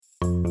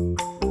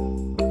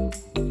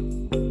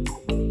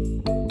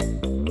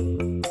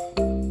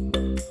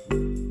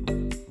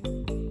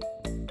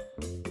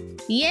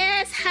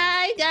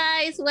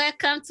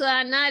welcome to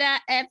another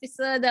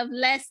episode of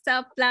Let's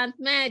Talk Plant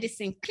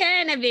Medicine,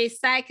 Cannabis,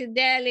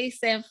 Psychedelics,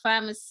 and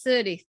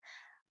Pharmaceutics.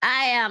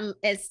 I am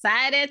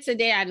excited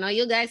today. I know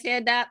you guys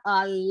hear that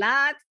a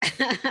lot.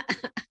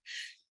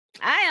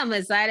 I am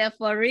excited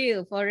for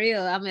real.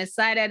 I'm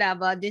excited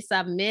about this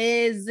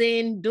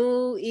amazing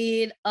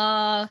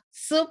do-it-all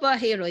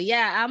superhero.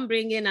 Yeah, I'm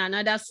bringing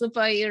another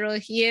superhero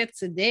here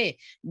today.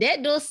 They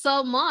do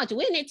so much.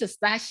 We need to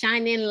start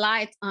shining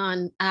light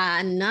on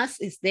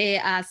nurses. They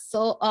are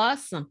so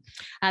awesome.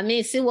 I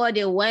mean, see what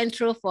they went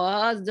through for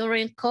us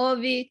during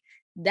COVID.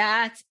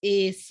 That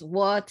is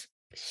what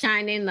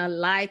shining a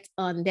light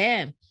on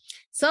them.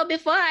 So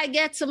before I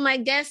get to my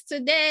guest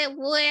today,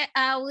 where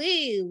are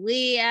we?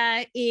 We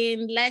are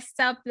in Let's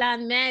Talk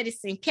Plant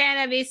Medicine,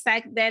 Cannabis,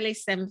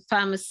 Psychedelics, and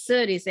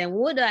Pharmaceutics. And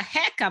who the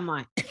heck am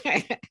I?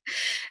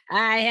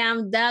 I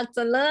am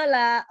Dr.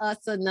 Lola,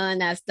 also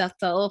known as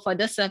Dr. O. For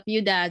those of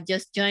you that are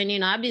just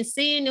joining, I've been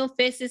seeing new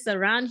faces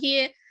around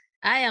here.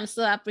 I am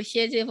so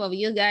appreciative of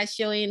you guys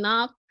showing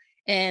up.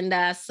 And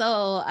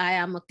so I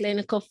am a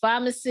clinical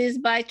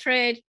pharmacist by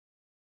trade.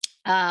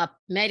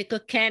 Medical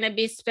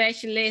cannabis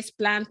specialist,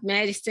 plant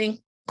medicine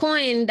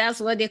queen, that's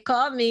what they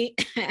call me.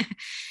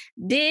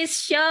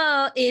 This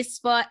show is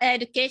for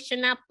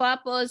educational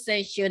purpose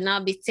and should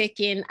not be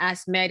taken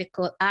as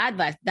medical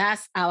advice.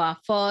 That's our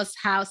first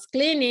house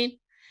cleaning.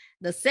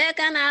 The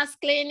second house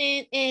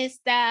cleaning is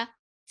the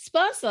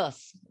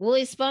sponsors. Who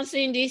is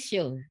sponsoring this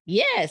show?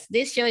 Yes,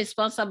 this show is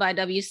sponsored by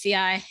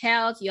WCI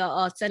Health, your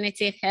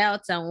alternative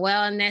health and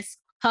wellness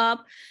hub.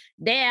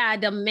 They are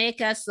the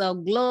makers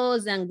of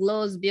Glows and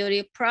Glows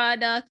Beauty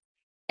product.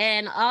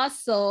 And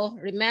also,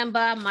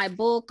 remember my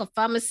book, A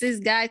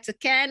Pharmacist's Guide to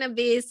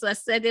Cannabis,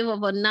 Assertive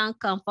of a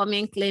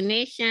Non-Conforming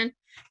Clinician.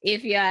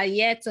 If you are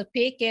yet to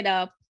pick it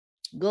up,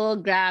 go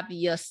grab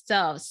your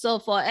stuff. So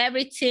for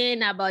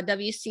everything about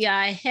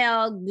WCI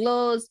Health,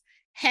 Glows,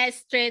 head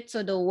straight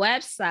to the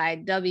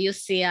website,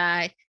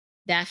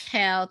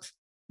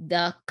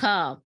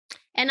 wci-health.com.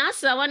 And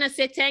also, I want to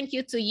say thank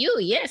you to you.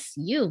 Yes,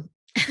 you.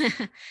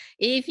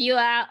 If you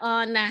are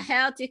on a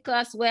Healthy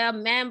Coswell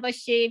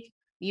membership,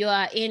 you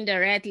are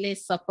indirectly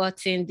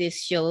supporting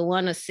this show. We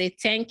want to say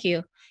thank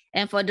you.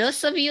 And for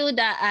those of you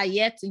that are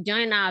yet to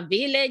join our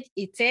village,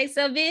 it takes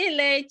a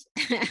village.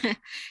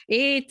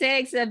 It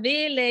takes a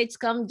village.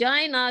 Come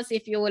join us.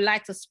 If you would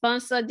like to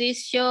sponsor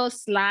this show,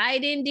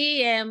 slide in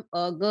DM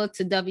or go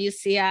to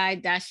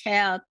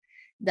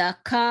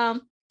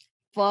wci-health.com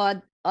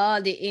for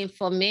all the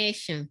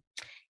information.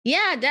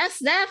 Yeah, that's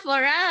that for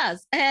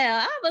us. I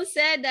haven't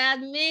said that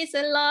Miss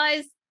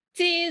Eloise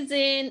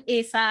Tizin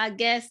is our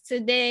guest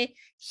today.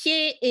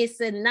 She is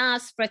a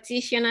nurse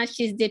practitioner.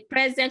 She's the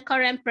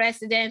current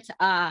president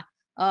of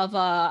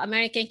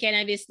American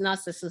Cannabis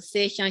Nurse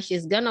Association.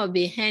 She's going to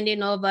be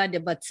handing over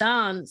the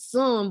baton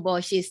soon,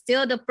 but she's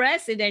still the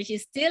president.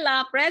 She's still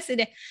our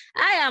president.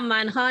 I am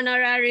an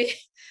honorary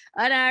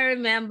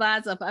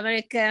member of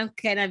American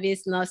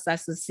Cannabis Nurse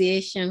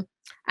Association.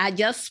 I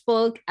just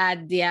spoke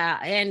at the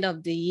end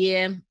of the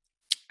year,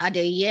 at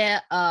the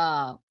year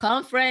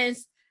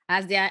conference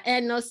as their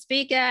annual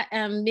speaker,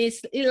 and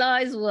Miss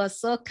Eloise was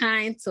so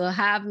kind to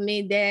have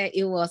me there.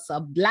 It was a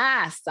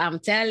blast, I'm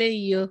telling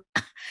you.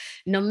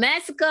 New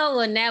Mexico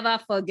will never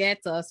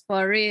forget us,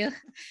 for real.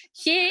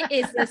 She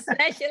is a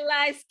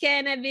specialized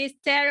cannabis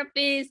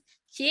therapist.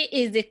 She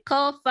is the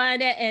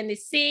co-founder and the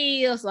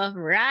CEO of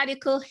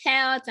Radical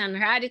Health and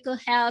Radical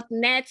Health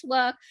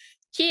Network,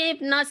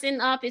 Chief Nursing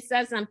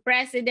Officers and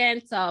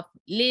President of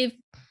Live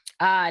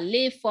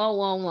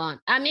 411.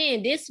 I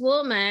mean, this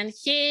woman,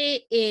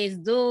 she is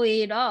doing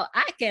it all.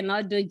 I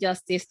cannot do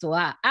justice to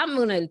her. I'm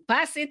going to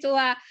pass it to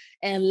her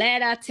and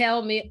let her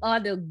tell me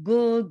all the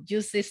good,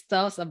 juicy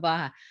stuff about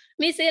her.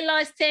 Miss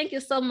Eloise, thank you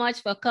so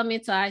much for coming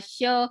to our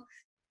show.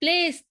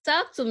 Please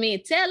talk to me.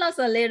 Tell us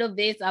a little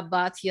bit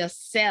about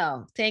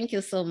yourself. Thank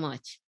you so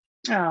much.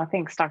 Oh,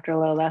 thanks, Dr.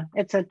 Lola.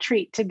 It's a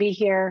treat to be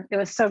here. It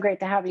was so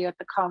great to have you at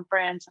the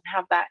conference and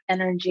have that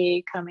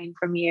energy coming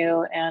from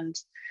you. And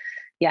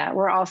yeah,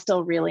 we're all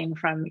still reeling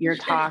from your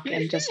talk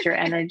and just your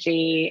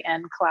energy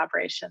and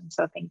collaboration.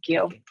 So thank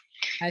you.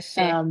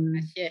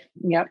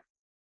 Yep.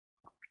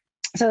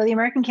 So the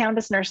American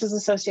Cannabis Nurses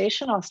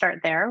Association, I'll start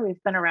there.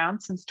 We've been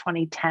around since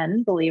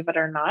 2010, believe it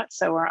or not.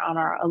 So we're on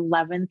our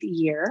 11th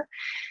year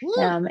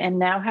and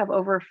now have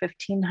over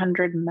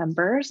 1,500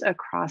 members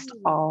across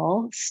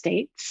all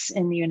states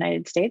in the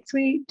United States.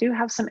 We do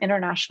have some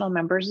international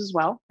members as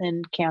well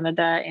in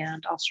Canada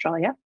and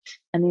Australia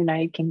and the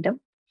United Kingdom.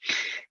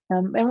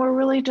 And we're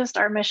really just,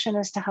 our mission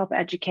is to help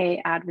educate,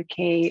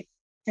 advocate,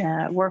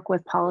 work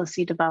with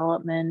policy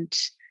development,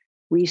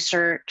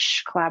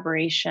 research,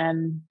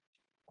 collaboration.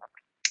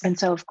 And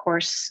so, of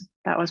course,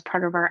 that was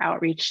part of our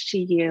outreach to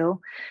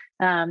you,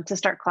 to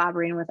start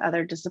collaborating with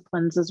other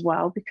disciplines as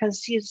well,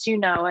 because as you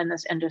know, in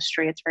this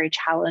industry, it's very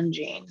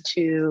challenging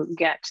to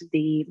get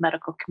the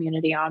medical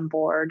community on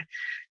board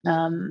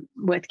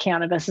with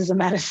cannabis as a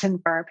medicine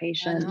for our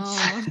patients.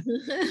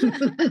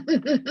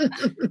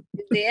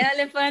 The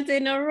elephant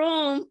in the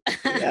room.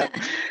 Yep.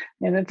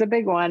 And it's a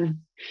big one.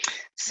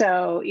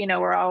 So,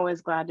 we're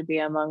always glad to be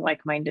among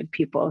like-minded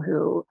people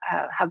who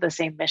have the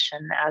same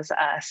mission as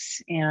us.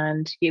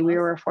 And we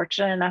were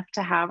fortunate enough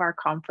to have our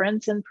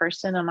conference in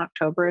person in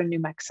October in New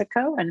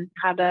Mexico, and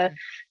had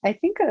I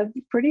think, a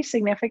pretty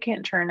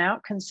significant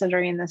turnout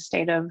considering the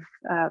state of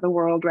the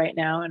world right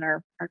now and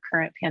our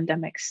current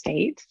pandemic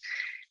state.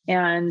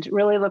 And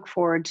really look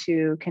forward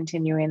to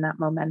continuing that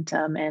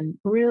momentum and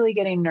really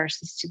getting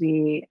nurses to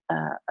be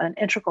an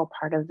integral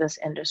part of this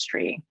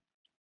industry.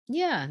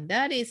 Yeah,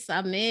 that is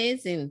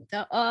amazing.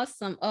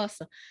 Awesome,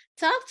 awesome.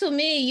 Talk to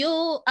me.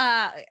 You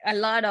are a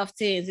lot of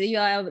things. You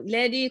are a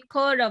lady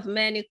coat of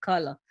many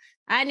color.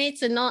 I need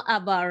to know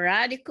about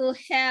radical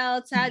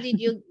health. How did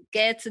you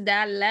get to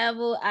that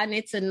level? I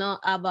need to know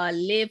about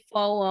Live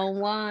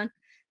 411.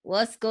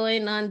 What's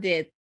going on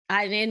there?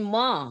 I need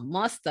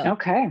more stuff.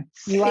 Okay.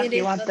 You want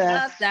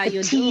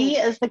the tea,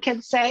 as the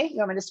kids say? You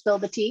want me to spill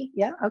the tea?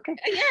 Yeah. Okay.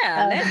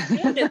 Yeah. Let's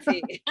spill the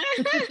tea.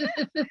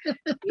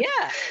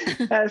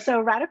 Yeah.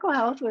 So Radical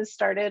Health was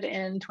started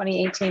in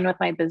 2018 with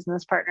my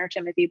business partner,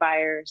 Timothy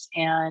Byers,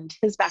 and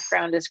his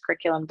background is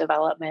curriculum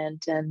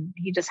development. And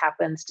he just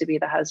happens to be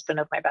the husband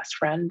of my best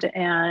friend.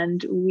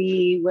 And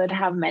we would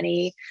have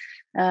many,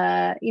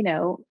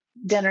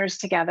 dinners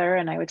together,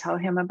 and I would tell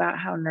him about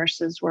how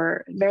nurses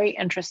were very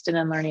interested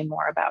in learning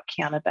more about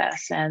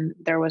cannabis, and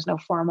there was no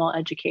formal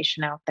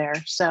education out there.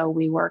 So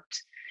we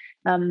worked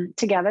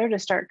together to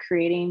start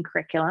creating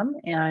curriculum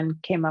and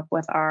came up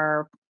with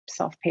our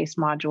self-paced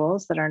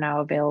modules that are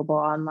now available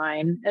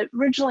online.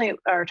 Originally,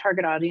 our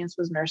target audience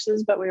was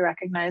nurses, but we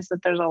recognized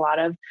that there's a lot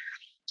of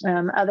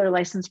other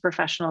licensed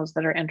professionals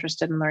that are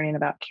interested in learning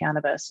about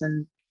cannabis.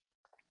 And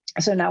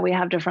so now we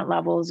have different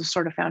levels of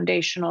sort of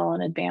foundational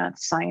and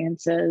advanced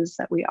sciences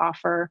that we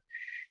offer.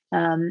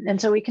 And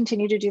so we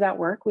continue to do that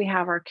work. We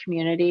have our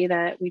community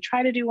that we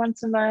try to do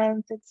once a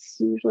month. It's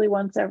usually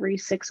once every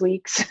 6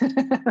 weeks.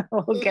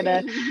 We'll get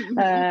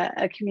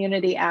a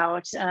community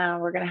out.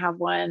 We're going to have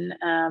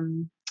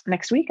one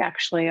next week,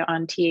 actually,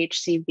 on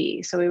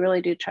THCV. So we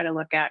really do try to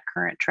look at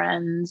current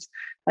trends,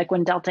 like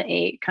when Delta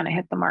 8 kind of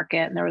hit the market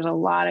and there was a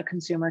lot of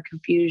consumer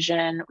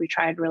confusion. We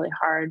tried really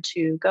hard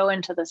to go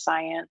into the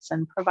science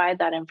and provide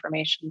that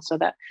information so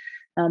that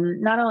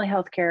not only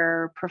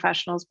healthcare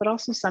professionals, but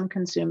also some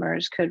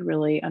consumers could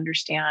really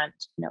understand,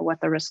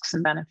 what the risks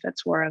and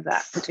benefits were of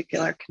that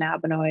particular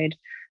cannabinoid.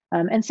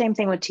 And same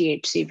thing with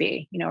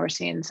THCV. We're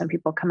seeing some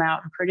people come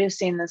out and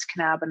producing this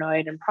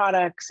cannabinoid in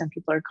products, and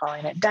people are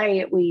calling it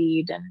diet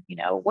weed. And,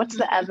 what's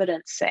the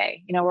evidence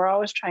say? We're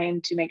always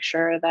trying to make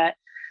sure that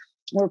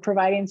we're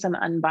providing some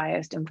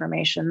unbiased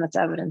information that's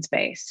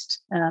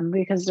evidence-based,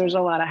 because there's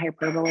a lot of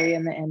hyperbole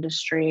in the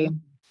industry.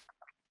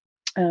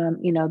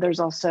 There's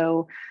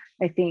also,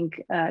 I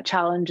think,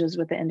 challenges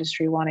with the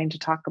industry wanting to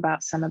talk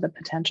about some of the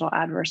potential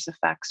adverse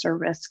effects or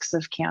risks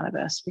of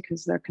cannabis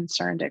because they're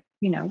concerned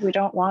we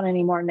don't want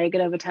any more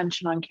negative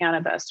attention on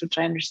cannabis, which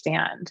I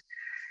understand.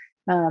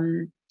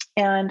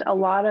 And a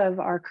lot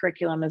of our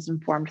curriculum is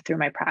informed through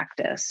my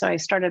practice. So I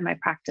started my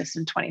practice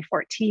in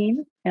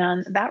 2014,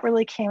 and that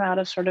really came out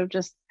of sort of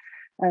just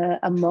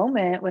a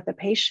moment with a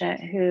patient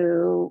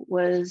who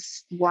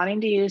was wanting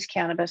to use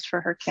cannabis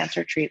for her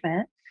cancer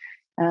treatment.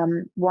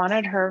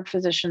 Wanted her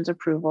physician's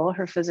approval.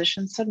 Her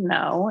physician said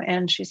no.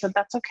 And she said,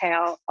 that's okay.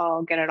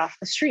 I'll get it off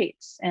the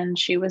streets. And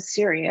she was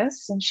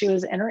serious, and she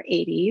was in her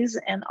 80s.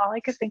 And all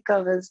I could think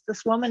of is,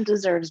 this woman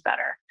deserves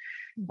better.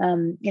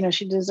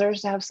 She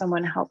deserves to have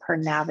someone help her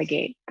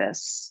navigate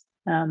this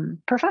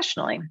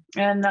professionally.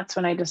 And that's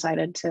when I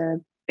decided to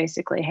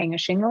basically hang a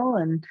shingle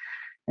and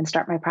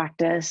start my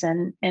practice.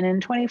 And in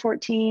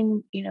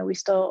 2014, we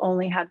still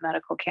only had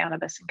medical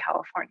cannabis in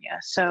California.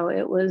 So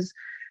it was,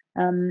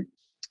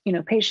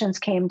 patients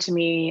came to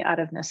me out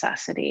of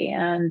necessity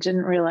and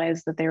didn't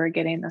realize that they were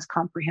getting this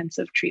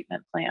comprehensive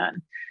treatment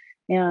plan.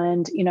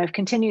 And, I've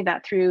continued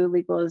that through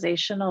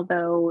legalization,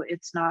 although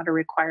it's not a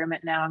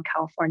requirement now in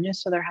California,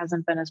 so there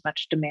hasn't been as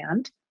much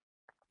demand.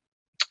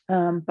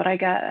 But I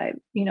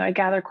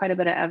gather quite a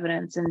bit of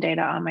evidence and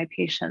data on my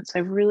patients.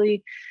 I've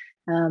really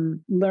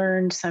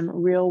learned some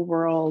real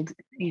world,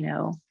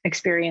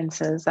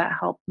 experiences that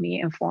help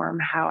me inform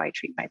how I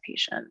treat my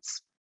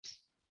patients.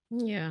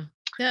 Yeah.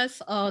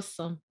 That's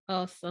awesome.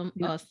 Awesome.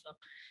 Yeah. Awesome.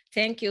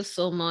 Thank you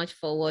so much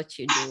for what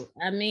you do.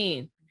 I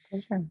mean,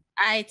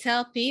 I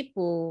tell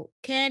people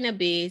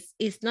cannabis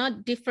is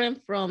not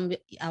different from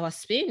our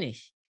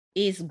spinach.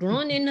 It's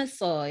grown in the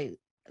soil,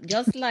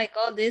 just like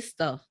all this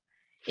stuff.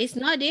 It's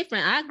not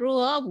different. I grew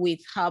up with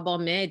herbal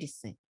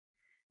medicine.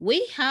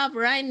 We have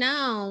right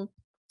now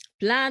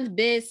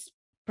plant-based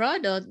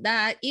products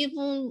that are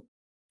even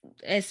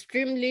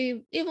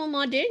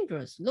more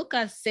dangerous. Look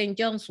at St.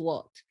 John's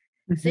wort.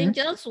 St.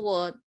 John's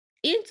wort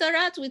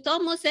interacts with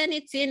almost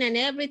anything and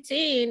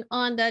everything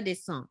under the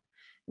sun.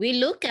 We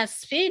look at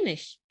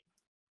spinach.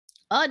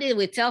 All this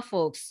we tell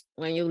folks,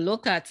 when you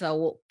look at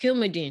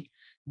Coumadin,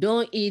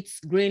 don't eat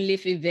green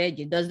leafy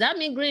veggie. Does that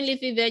mean green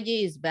leafy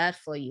veggie is bad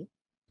for you?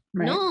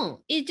 Right.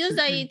 No, it's just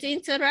that it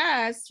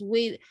interacts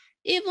with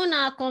even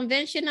our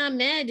conventional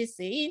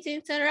medicine. It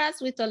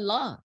interacts with a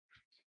lot.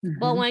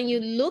 But when you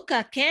look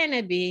at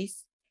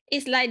cannabis,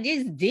 it's like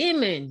this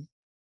demon.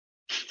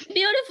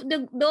 Beautiful.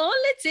 The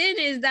only thing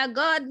is that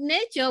God,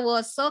 nature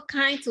was so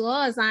kind to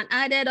us and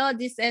added all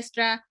this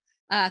extra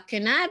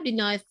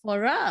cannabinoid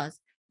for us.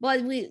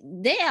 But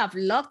they have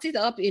locked it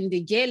up in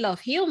the jail of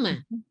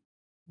human.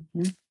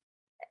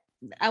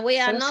 We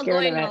are not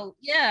going to,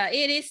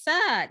 it is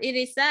sad. It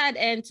is sad.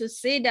 And to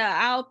see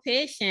that our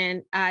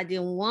patients are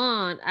the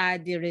one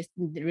at the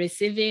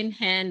receiving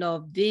hand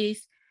of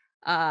this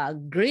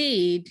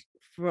greed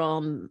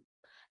from,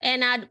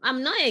 and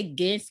I'm not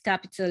against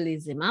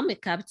capitalism. I'm a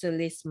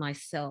capitalist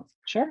myself.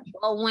 Sure.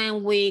 But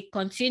when we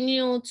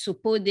continue to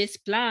put these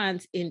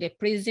plants in the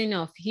prison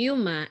of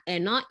human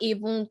and not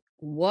even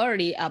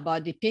worry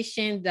about the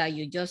patient that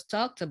you just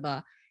talked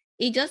about,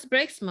 it just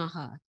breaks my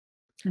heart.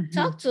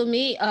 Talk to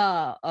me,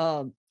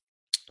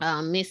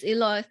 Miss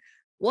Eloy.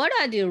 What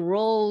are the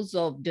roles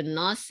of the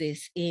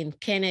nurses in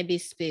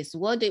cannabis space?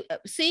 What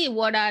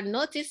I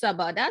noticed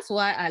about, that's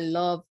why I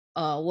love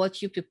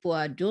what you people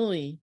are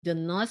doing, the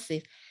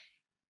nurses.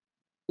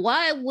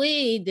 Why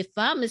we, the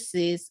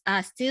pharmacists,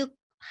 are still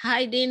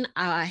hiding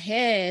our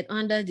head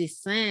under the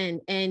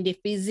sand, and the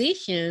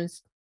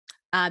physicians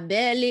are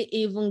barely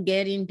even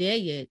getting there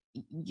yet.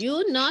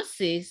 You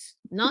nurses,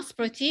 nurse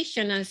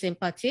practitioners in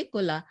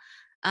particular,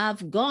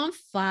 have gone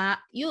far.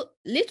 You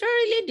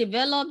literally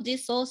developed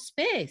this whole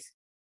space.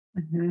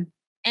 And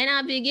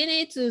I'm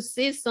beginning to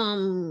see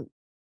some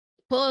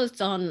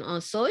posts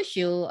on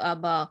social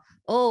about,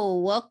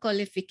 what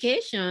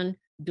qualification,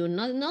 do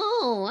not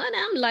know. And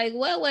I'm like,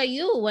 where were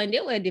you when they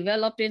were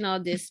developing all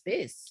this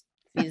space?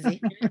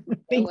 Thank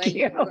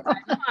you. I know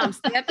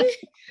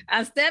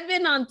I'm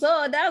stepping on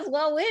toe. That's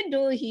what we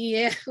do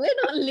here. We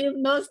don't leave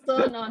no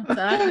stone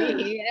unturned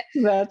here.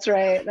 That's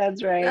right.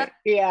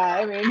 Yeah,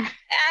 I mean,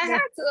 I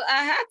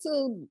had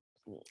to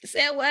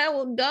say,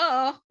 well,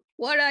 duh.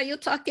 What are you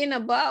talking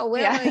about?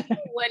 Where were you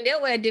when they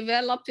were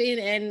developing?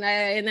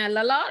 And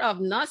a lot of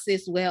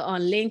nurses were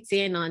on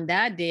LinkedIn on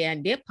that day,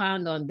 and they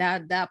found on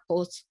that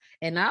post,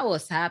 and I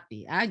was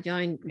happy. I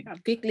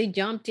quickly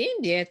jumped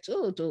in there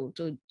too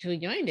to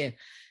join them.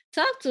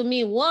 Talk to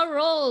me. What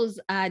roles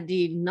are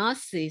the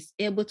nurses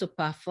able to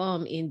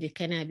perform in the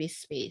cannabis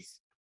space?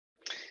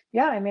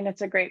 Yeah, I mean,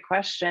 it's a great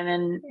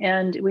question.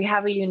 And we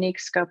have a unique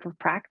scope of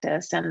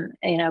practice, and,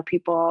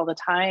 people all the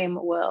time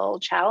will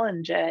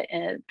challenge it,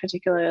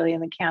 particularly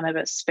in the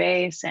cannabis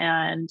space.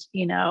 And,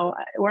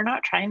 we're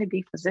not trying to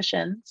be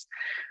physicians.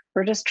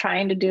 We're just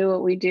trying to do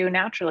what we do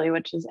naturally,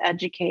 which is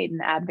educate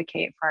and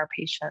advocate for our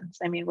patients.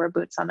 I mean, we're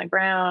boots on the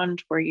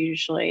ground. We're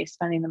usually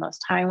spending the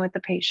most time with the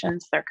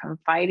patients. They're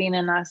confiding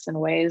in us in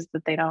ways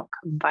that they don't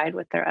confide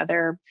with their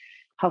other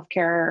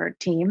healthcare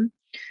team.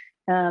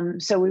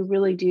 So we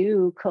really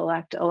do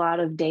collect a lot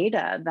of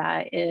data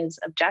that is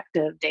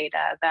objective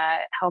data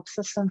that helps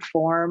us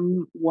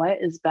inform what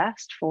is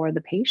best for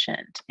the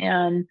patient.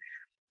 And,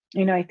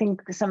 I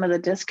think some of the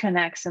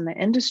disconnects in the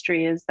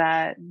industry is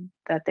that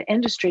the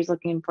industry is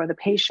looking for the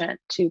patient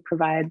to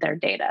provide their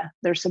data,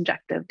 their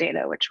subjective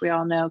data, which we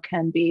all know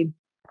can be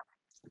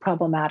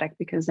problematic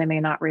because they may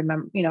not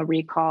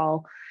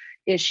recall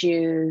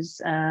issues,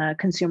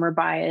 consumer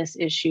bias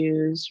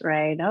issues,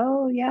 right?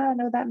 Oh, yeah,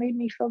 no, that made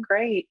me feel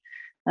great.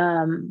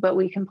 But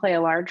we can play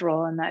a large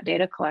role in that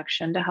data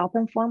collection to help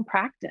inform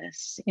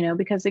practice,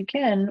 because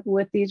again,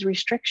 with these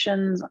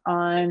restrictions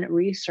on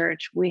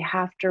research, we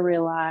have to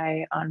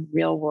rely on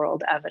real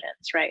world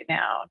evidence right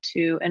now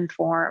to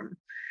inform,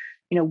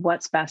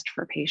 what's best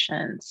for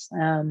patients.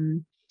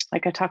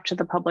 Like I talked to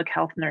the public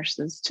health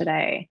nurses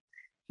today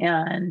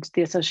and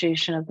the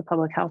Association of the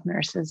Public Health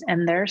Nurses,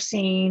 and they're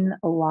seeing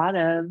a lot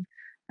of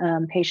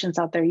patients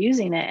out there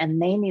using it,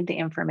 and they need the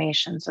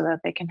information so that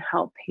they can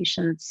help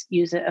patients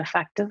use it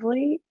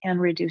effectively and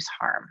reduce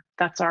harm.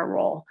 That's our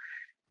role.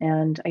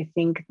 And I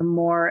think the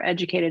more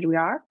educated we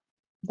are,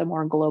 the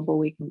more global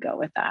we can go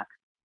with that.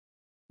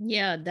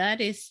 Yeah,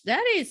 that is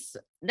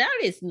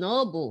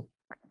noble.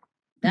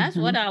 That's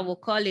what I will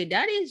call it.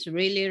 That is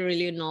really,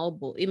 really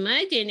noble.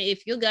 Imagine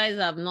if you guys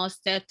have not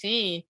stepped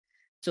in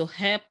to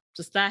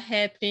start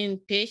helping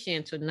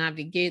patients to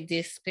navigate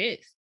this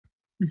space.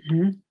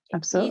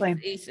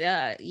 Absolutely.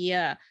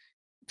 Yeah.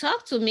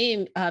 Talk to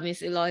me,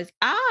 Ms. Eloy.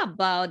 How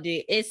about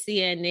the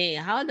ACNA?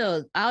 How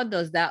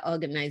does that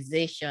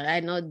organization?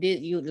 I know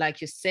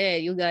like you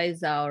said, you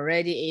guys are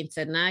already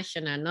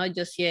international, not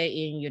just here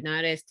in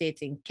United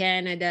States, in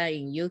Canada,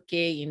 in UK,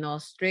 in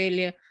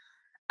Australia.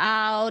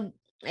 How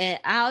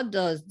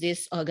does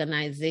this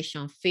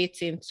organization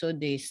fit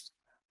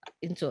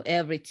into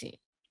everything?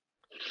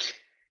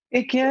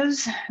 It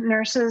gives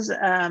nurses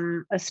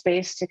a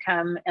space to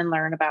come and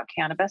learn about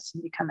cannabis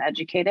and become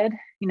educated.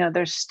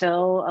 There's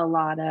still a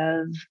lot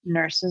of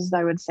nurses,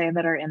 I would say,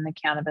 that are in the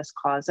cannabis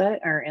closet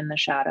or in the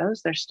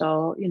shadows. They're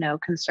still,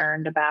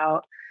 concerned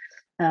about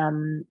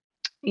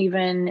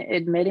even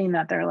admitting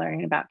that they're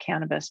learning about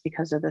cannabis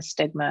because of the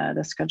stigma,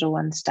 the Schedule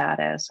I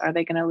status. Are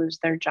they going to lose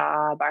their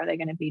job? Are they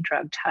going to be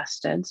drug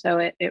tested? So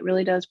it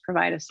really does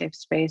provide a safe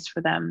space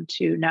for them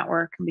to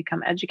network and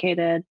become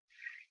educated.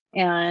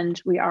 And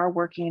we are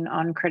working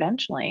on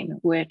credentialing,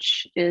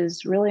 which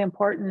is really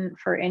important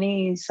for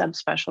any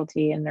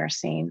subspecialty in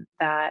nursing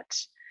that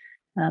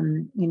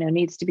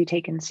needs to be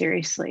taken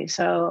seriously.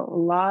 So a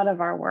lot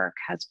of our work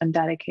has been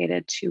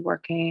dedicated to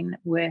working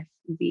with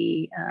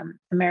the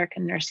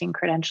American Nursing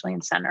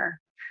Credentialing Center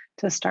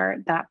to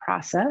start that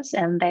process.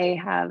 And they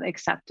have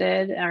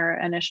accepted our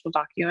initial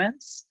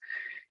documents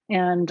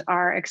and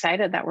are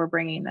excited that we're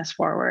bringing this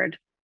forward.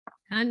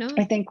 I know.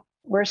 I think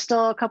we're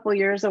still a couple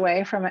years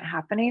away from it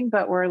happening,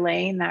 but we're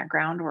laying that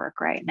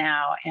groundwork right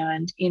now.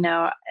 And,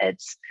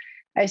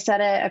 I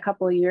said it a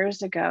couple of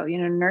years ago,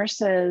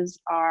 nurses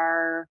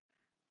are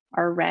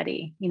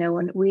ready.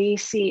 When we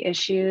see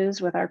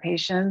issues with our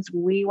patients,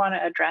 we want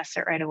to address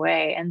it right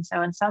away. And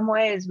so in some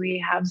ways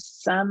we have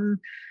some,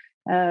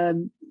 I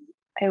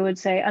would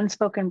say,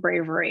 unspoken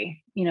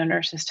bravery.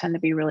 Nurses tend to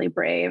be really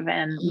brave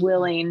and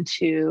willing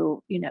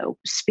to,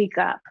 speak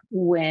up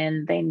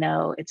when they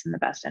know it's in the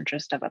best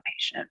interest of a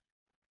patient.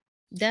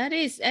 That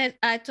is,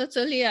 I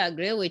totally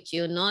agree with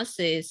you.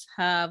 Nurses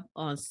have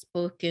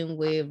unspoken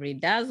bravery.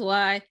 That's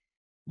why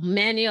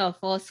many of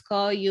us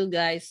call you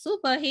guys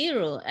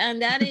superhero.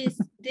 And that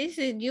is,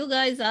 you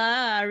guys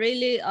are a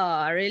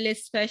really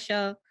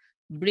special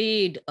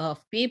breed of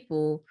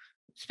people.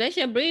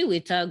 Special breed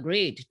without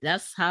greed.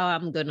 That's how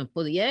I'm gonna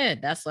put it. Yeah,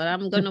 that's what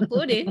I'm gonna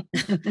put it.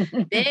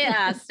 They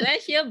are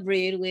special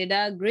breed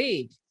without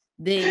greed.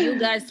 You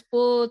guys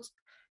put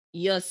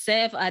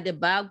yourself at the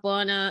back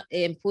burner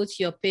and put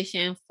your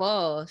patient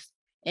first.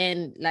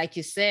 And like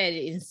you said,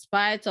 in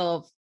spite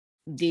of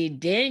the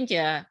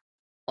danger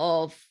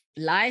of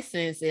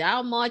license,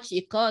 how much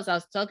it costs. I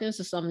was talking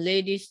to some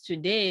ladies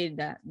today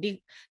that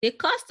the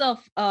cost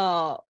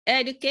of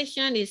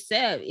education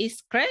itself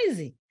is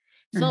crazy.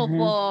 So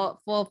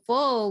for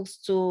folks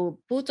to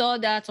put all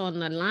that on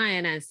the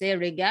line and say,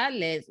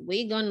 regardless,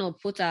 we're gonna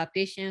put our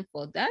patient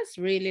for, that's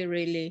really,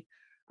 really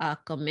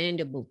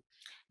commendable.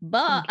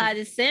 But at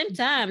the same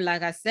time,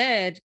 like I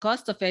said,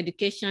 cost of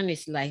education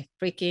is like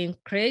freaking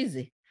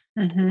crazy.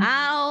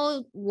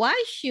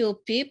 Why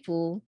should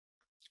people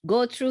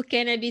go through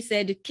cannabis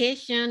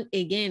education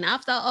again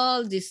after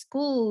all the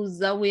schools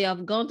that we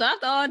have gone to,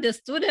 after all the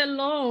student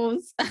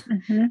loans?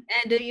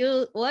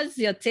 And what's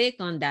your take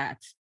on that?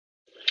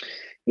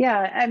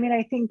 Yeah, I mean,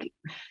 I think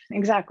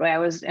exactly. I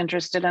was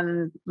interested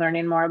in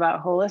learning more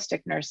about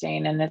holistic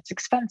nursing, and it's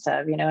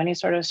expensive. Any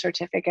sort of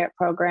certificate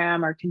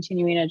program or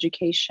continuing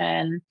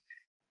education.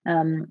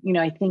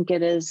 I think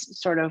it is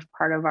sort of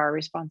part of our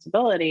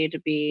responsibility to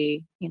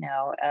be,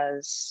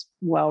 as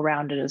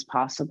well-rounded as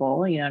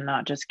possible,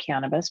 not just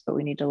cannabis, but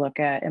we need to look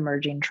at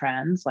emerging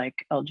trends like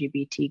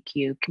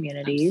LGBTQ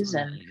communities.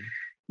 Absolutely.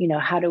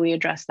 And, how do we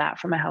address that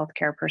from a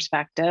healthcare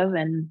perspective?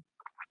 And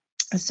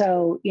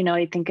so,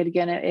 I think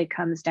again, it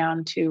comes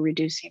down to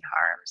reducing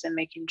harms and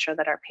making sure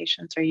that our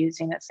patients are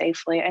using it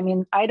safely. I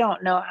mean, I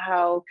don't know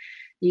how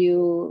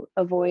you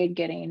avoid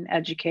getting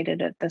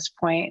educated at this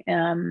point,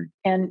 and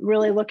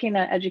really looking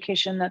at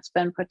education that's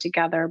been put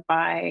together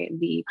by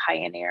the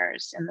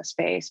pioneers in the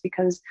space,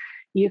 because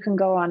you can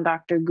go on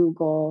Dr.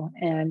 Google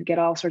and get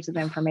all sorts of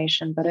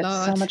information, but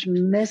it's so much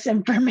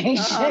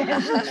misinformation.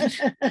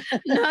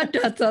 Not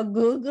Dr.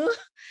 Google.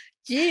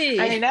 Gee.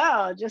 I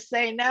know, just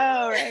say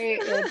no, right?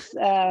 It's,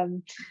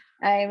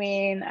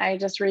 I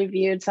just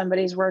reviewed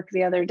somebody's work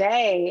the other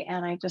day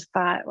and I just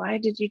thought, why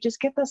did you just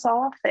get this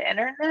all off the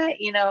internet?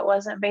 It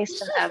wasn't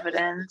based on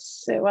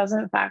evidence. It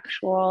wasn't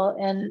factual.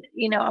 And,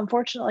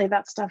 unfortunately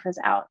that stuff is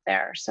out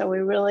there. So we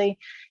really,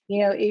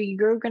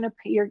 you're going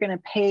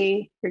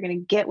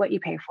to get what you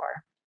pay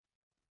for.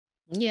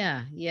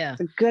 Yeah. Yeah.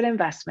 It's a good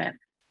investment.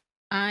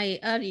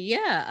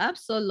 Yeah,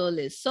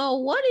 absolutely. So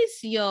what is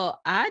your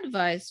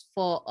advice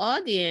for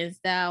audience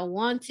that are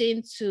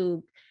wanting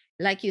to,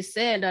 like you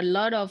said, a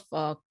lot of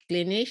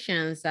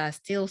clinicians are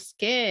still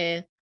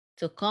scared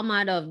to come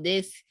out of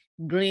this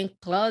green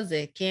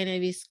closet,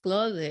 cannabis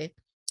closet.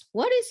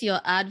 What is your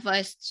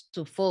advice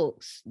to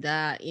folks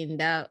that in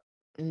that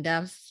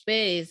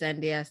space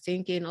and they are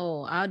thinking,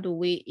 oh, how do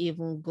we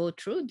even go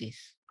through this?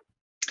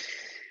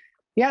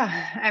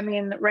 Yeah, I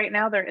mean, right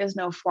now there is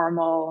no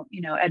formal,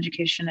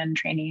 education and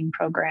training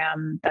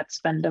program that's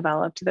been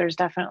developed. There's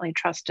definitely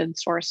trusted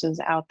sources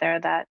out there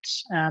that,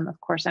 of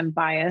course, I'm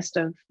biased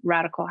of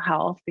Radical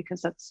Health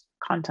because that's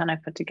content I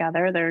put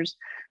together. There's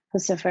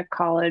Pacific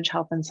College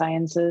Health and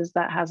Sciences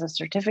that has a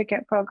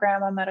certificate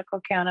program on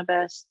medical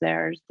cannabis.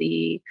 There's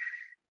the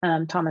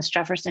Thomas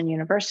Jefferson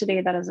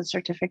University that has a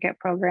certificate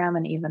program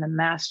and even a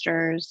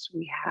master's.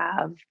 We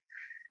have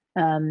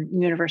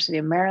University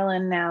of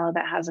Maryland now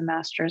that has a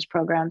master's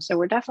program. So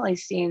we're definitely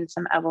seeing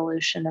some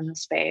evolution in the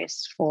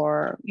space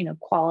for,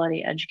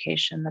 quality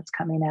education that's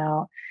coming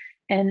out.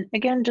 And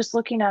again, just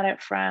looking at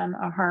it from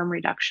a harm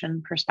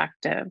reduction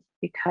perspective,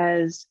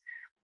 because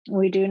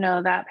we do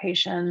know that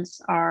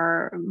patients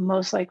are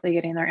most likely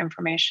getting their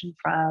information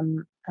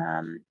from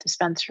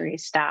dispensary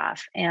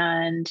staff,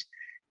 and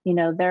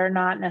they're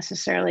not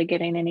necessarily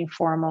getting any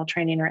formal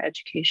training or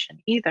education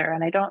either.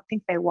 And I don't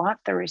think they want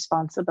the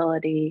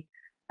responsibility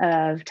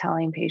of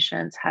telling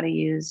patients how to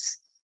use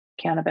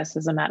cannabis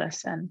as a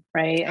medicine,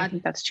 right? I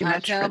think that's too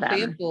much for them. I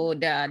tell people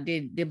that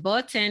the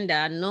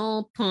bartender,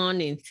 no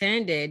pun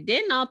intended,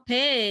 they're not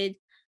paid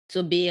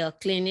to be a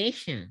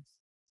clinician.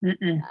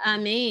 I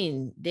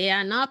mean, they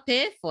are not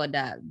paid for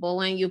that. But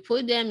when you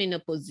put them in a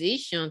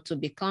position to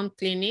become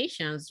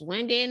clinicians,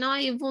 when they're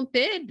not even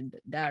paid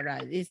that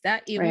right, is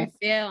that even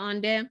fair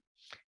on them?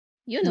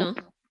 You know.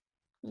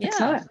 Yeah. It's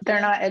not.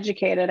 They're not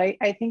educated.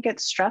 I think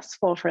it's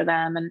stressful for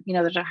them. And,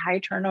 there's a high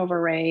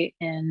turnover rate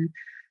in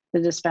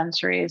the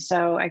dispensaries.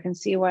 So I can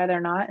see why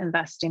they're not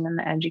investing in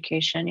the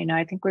education.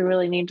 I think we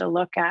really need to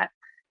look at,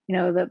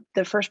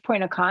 the first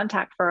point of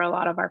contact for a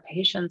lot of our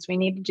patients. We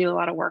need to do a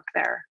lot of work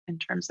there in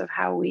terms of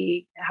how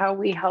we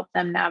help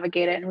them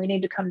navigate it. And we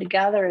need to come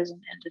together as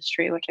an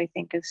industry, which I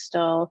think is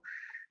still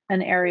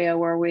an area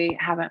where we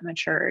haven't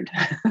matured.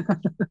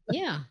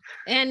 Yeah.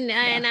 And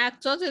I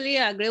totally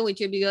agree with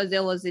you, because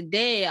there was a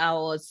day I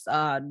was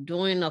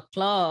doing a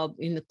club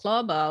in the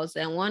clubhouse,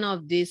 and one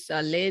of these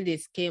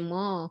ladies came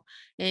on,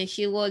 and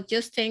she was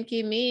just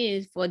thanking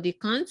me for the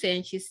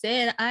content. She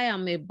said, I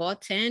am a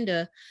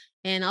bartender,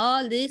 and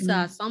all these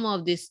are some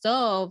of the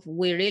stuff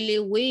we really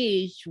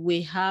wish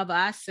we have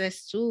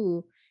access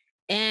to,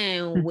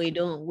 and we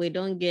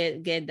don't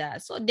get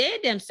that. So they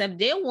themselves,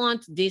 they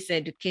want this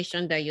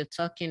education that you're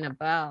talking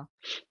about,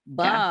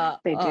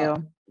 but they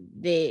do.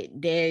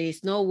 There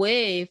is no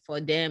way for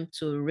them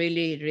to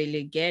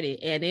really get it.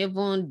 And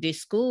even the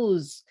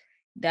schools,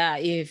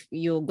 that if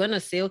you're gonna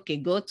say, okay,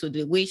 go to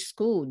the which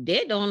school,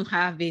 they don't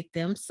have it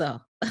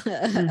themselves.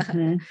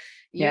 They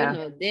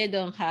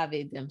don't have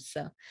it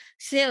themselves.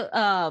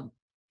 So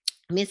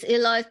Miss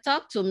Eloy,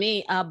 talk to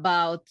me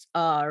about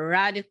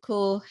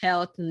Radical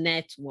Health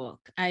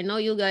Network. I know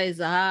you guys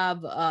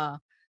have a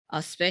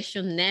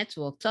special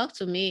network. Talk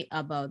to me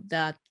about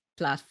that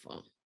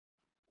platform.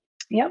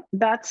 Yep,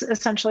 that's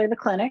essentially the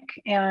clinic.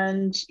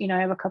 And, I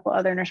have a couple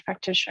other nurse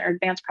practitioner,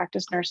 advanced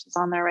practice nurses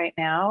on there right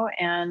now.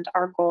 And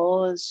our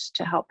goal is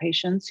to help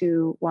patients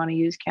who want to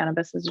use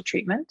cannabis as a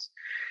treatment.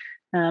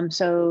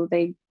 So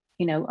they,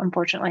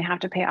 unfortunately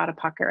have to pay out of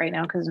pocket right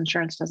now because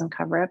insurance doesn't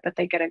cover it, but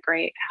they get a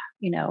great,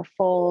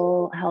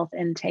 full health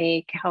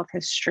intake, health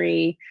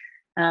history.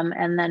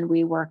 And then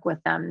we work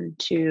with them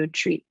to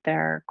treat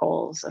their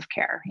goals of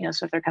care.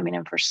 So if they're coming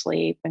in for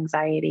sleep,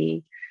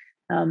 anxiety,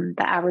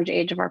 the average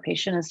age of our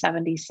patient is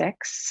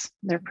 76.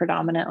 They're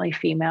predominantly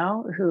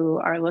female who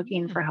are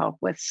looking for help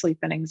with sleep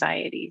and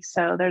anxiety.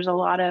 So there's a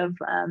lot of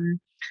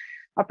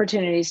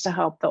opportunities to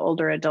help the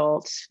older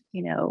adults,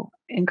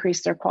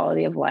 increase their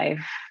quality of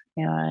life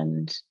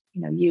and,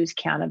 use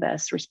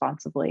cannabis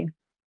responsibly.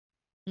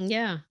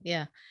 Yeah.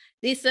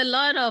 There's a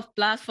lot of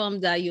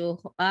platforms that you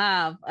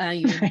have,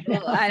 and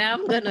and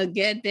I'm gonna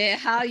get there.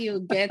 How you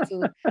get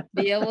to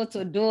be able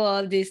to do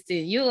all these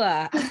things?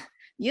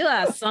 You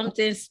are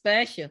something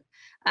special.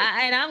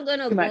 And I'm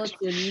gonna go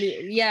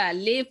to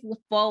Live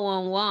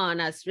 411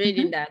 as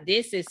reading that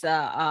this is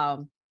a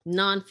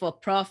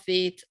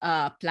non-for-profit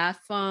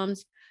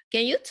platforms.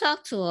 Can you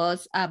talk to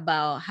us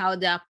about how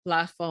that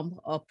platform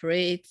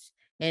operates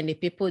and the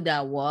people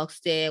that works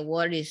there?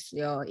 What is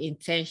your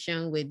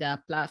intention with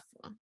that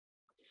platform?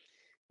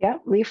 Yeah,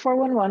 Leaf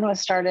 411 was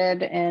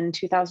started in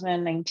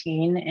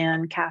 2019,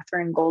 and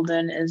Catherine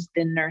Golden is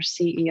the nurse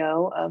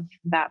CEO of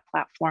that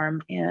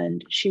platform.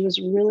 And she was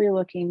really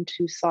looking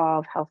to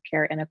solve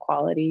healthcare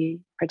inequality,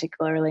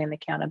 particularly in the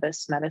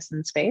cannabis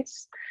medicine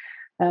space,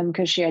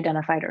 because she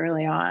identified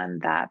early on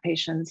that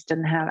patients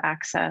didn't have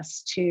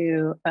access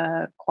to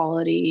a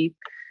quality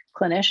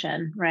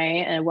clinician,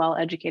 right? A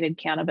well-educated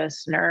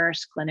cannabis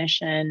nurse,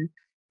 clinician,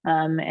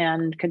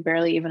 and could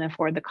barely even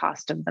afford the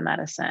cost of the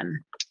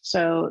medicine.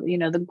 So,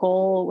 the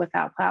goal with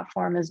that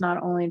platform is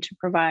not only to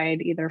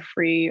provide either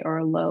free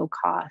or low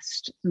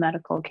cost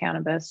medical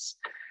cannabis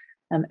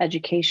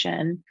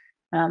education,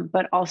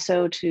 but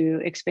also to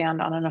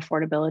expand on an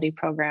affordability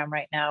program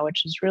right now,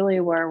 which is really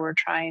where we're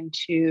trying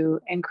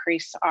to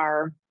increase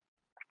our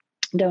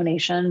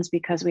donations,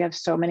 because we have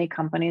so many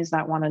companies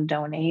that want to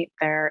donate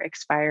their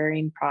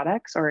expiring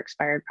products or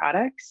expired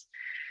products.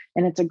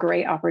 And it's a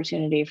great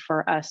opportunity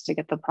for us to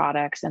get the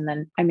products. And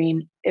then,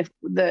 if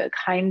the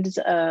kinds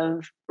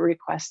of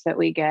requests that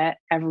we get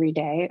every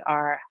day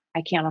are,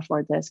 I can't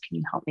afford this, can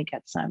you help me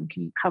get some?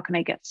 How can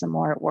I get some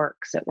more? It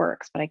works,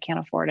 but I can't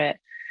afford it.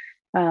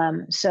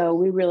 So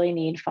we really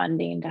need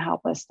funding to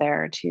help us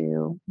there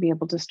to be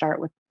able to start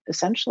with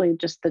essentially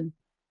just the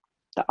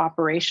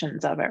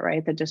operations of it,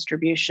 right? The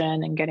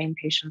distribution and getting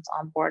patients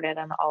onboarded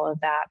and all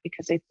of that,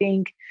 because I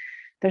think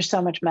there's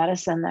so much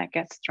medicine that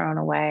gets thrown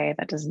away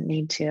that doesn't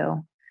need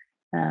to.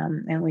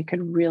 And we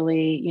could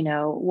really,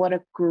 what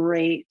a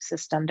great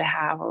system to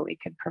have where we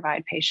could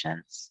provide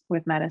patients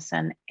with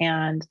medicine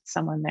and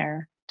someone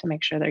there to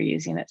make sure they're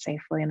using it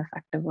safely and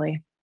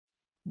effectively.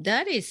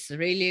 That is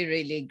really,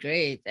 really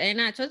great.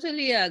 And I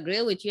totally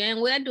agree with you.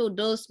 And where do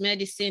those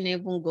medicine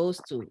even goes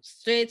to?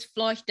 Straight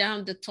flush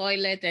down the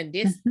toilet, and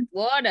this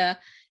water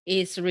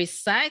is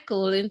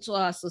recycled into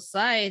our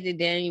society.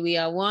 Then we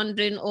are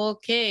wondering,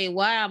 okay,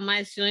 why am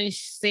I showing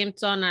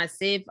symptoms as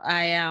if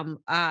I am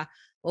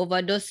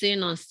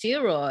overdosing on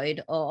steroid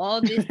or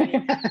all these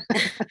things.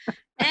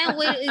 And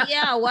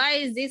why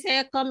is this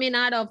hair coming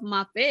out of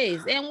my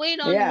face? And we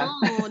don't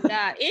know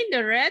that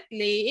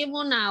indirectly,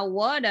 even our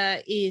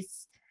water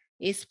is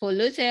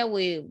polluted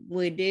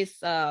with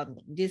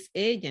this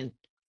agent.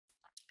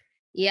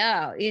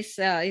 Yeah, it's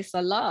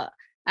a lot.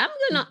 I'm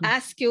gonna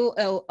ask you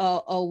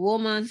a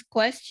woman's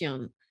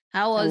question.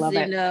 I was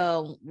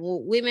in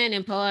Women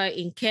Empower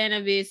in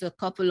Cannabis a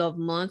couple of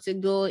months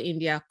ago in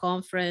their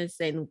conference,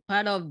 and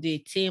part of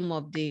the theme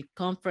of the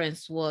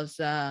conference was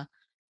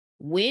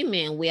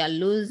women. We are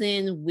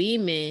losing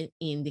women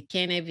in the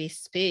cannabis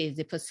space.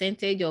 The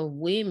percentage of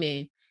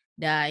women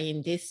that are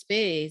in this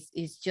space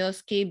is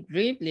just keep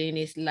dribbling.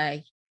 It's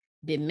like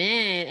the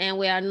men, and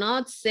we are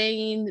not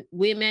saying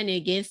women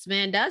against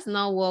men. That's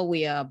not what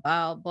we are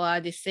about. But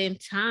at the same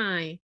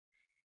time,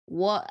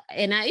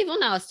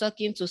 I was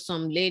talking to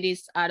some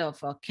ladies out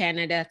of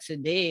Canada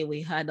today.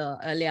 We had an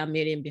earlier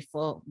meeting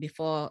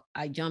before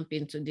I jump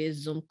into this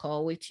Zoom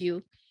call with you.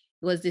 It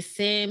was the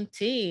same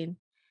thing,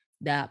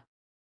 that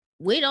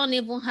we don't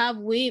even have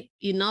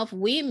enough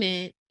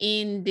women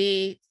in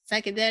the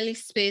psychedelic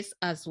space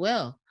as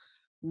well.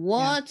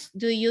 What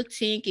do you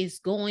think is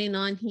going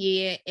on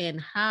here, and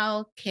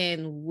how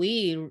can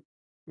we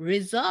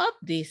resolve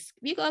this?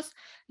 Because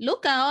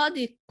look at all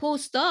the cool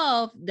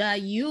stuff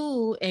that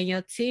you and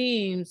your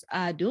teams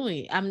are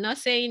doing. I'm not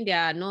saying there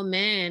are no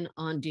men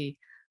on the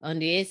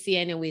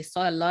ACN, and we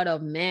saw a lot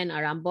of men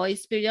around, but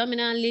it's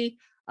predominantly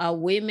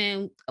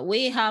women.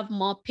 We have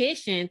more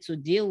patience to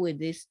deal with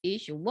this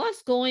issue.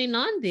 What's going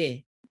on there?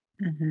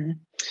 Mm-hmm.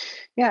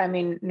 Yeah, I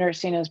mean,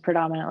 nursing is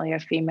predominantly a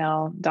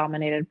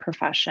female-dominated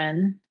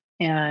profession.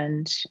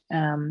 And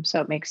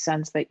so it makes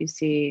sense that you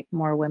see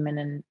more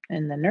women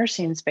in the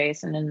nursing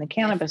space and in the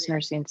cannabis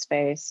nursing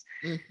space.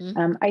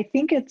 Mm-hmm. I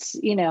think it's,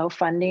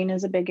 funding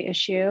is a big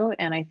issue.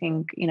 And I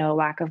think,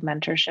 lack of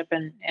mentorship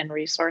and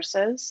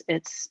resources.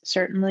 It's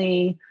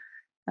certainly,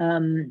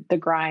 the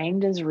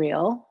grind is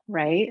real,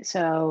 right?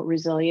 So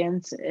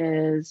resilience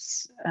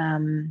is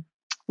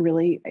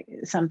really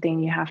something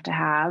you have to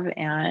have,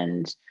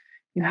 and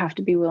you have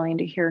to be willing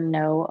to hear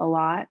no a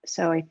lot.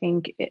 So I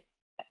think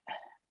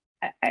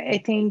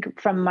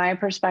from my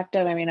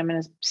perspective, I'm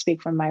going to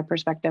speak from my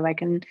perspective.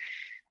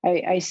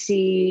 I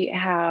see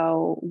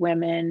how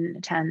women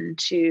tend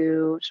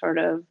to sort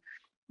of,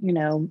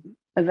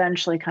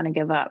 eventually kind of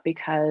give up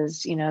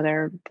because,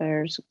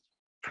 there's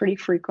pretty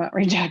frequent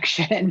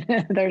rejection.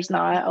 There's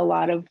not a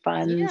lot of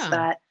funds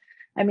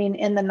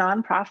in the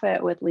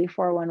nonprofit with Leaf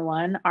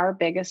 411, our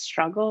biggest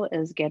struggle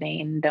is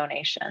getting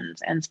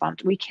donations and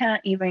sponsor. We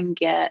can't even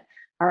get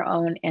our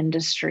own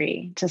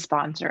industry to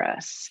sponsor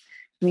us.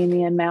 I mean,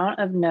 the amount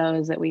of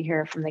no's that we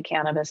hear from the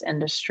cannabis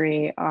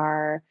industry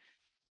are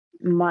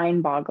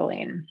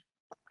mind-boggling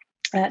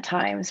at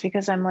times,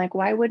 because I'm like,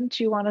 why wouldn't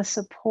you want to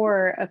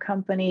support a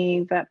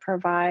company that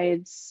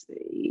provides,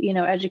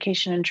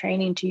 education and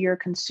training to your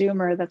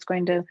consumer that's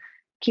going to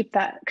keep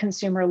that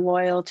consumer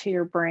loyal to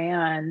your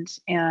brand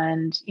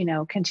and,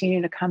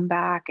 continue to come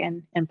back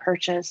and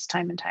purchase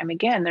time and time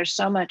again? There's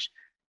so much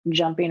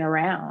jumping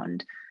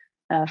around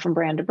from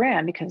brand to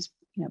brand because,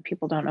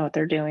 people don't know what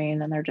they're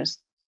doing and they're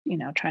just,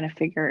 trying to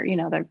figure, I'm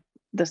going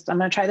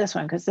to try this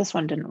one because this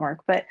one didn't work.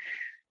 But,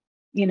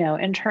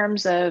 in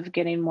terms of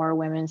getting more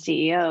women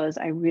CEOs,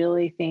 I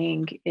really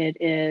think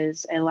it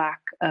is a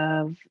lack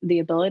of the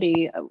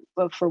ability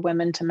for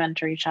women to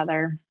mentor each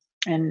other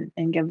and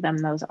give them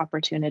those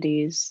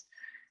opportunities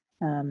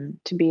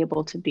to be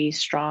able to be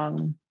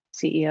strong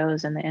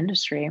CEOs in the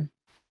industry.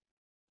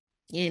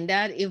 And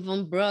that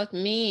even brought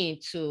me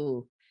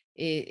to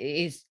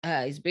is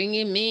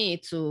bringing me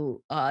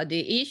to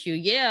the issue.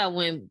 Yeah,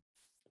 when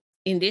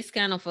in this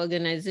kind of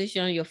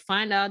organization, you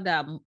find out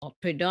that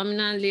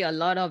predominantly a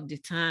lot of the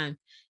time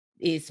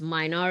is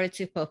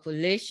minority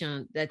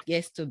population that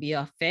gets to be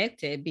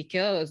affected,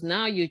 because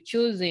now you're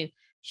choosing,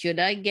 should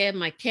I get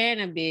my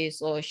cannabis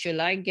or should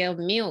I get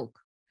milk?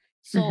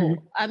 So,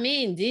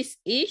 this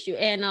issue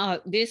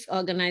and these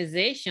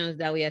organizations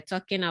that we are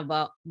talking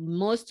about,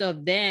 most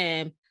of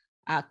them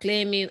are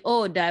claiming,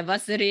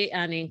 diversity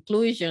and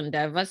inclusion.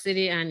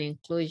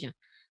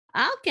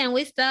 How can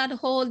we start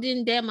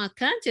holding them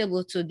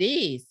accountable to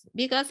this?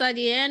 Because at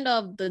the end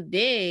of the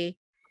day,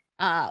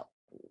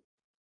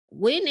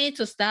 we need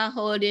to start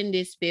holding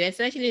this spirit,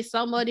 especially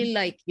somebody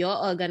like your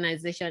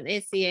organization,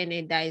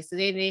 ACNA, that is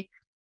really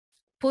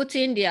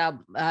putting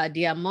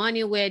their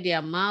money where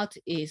their mouth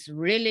is,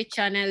 really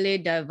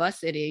channeling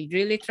diversity,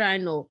 really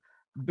trying to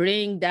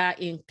bring that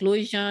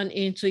inclusion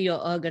into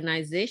your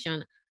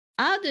organization.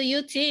 How do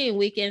you think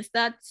we can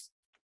start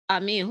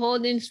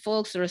holding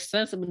folks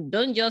responsible?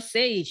 Don't just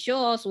say it.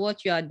 Show us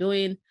what you are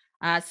doing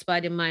as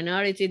per the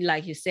minority,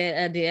 like you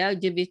said, the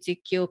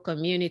LGBTQ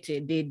community,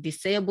 the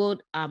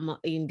disabled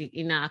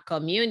in our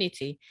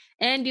community,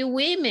 and the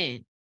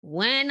women.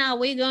 When are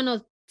we going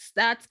to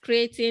start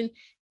creating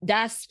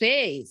that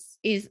space?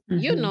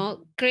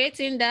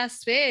 Creating that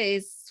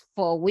space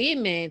for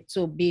women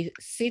to be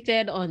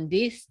seated on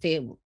this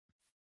table?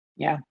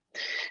 Yeah,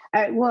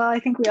 Well, I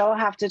think we all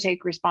have to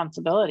take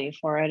responsibility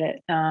for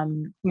it.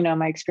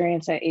 My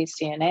experience at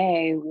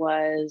ACNA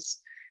was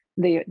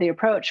the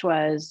approach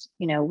was,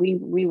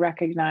 we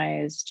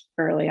recognized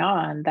early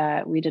on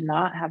that we did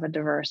not have a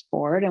diverse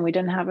board and we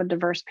didn't have a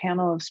diverse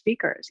panel of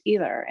speakers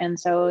either. And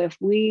so if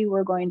we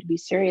were going to be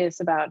serious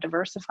about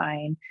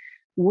diversifying,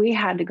 we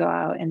had to go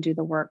out and do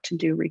the work to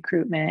do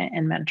recruitment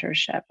and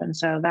mentorship. And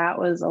so that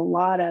was a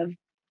lot of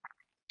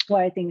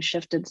why things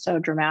shifted so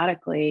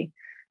dramatically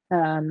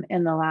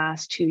in the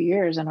last 2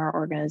 years in our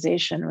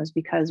organization, was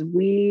because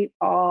we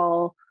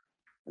all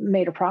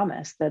made a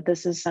promise that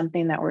this is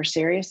something that we're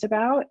serious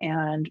about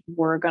and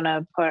we're going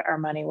to put our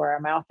money where our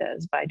mouth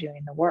is by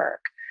doing the work.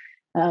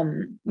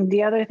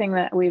 The other thing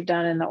that we've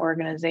done in the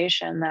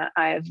organization that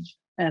I've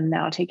am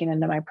now taking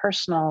into my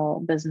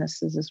personal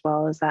businesses as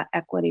well is that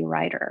equity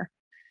rider,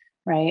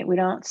 right? We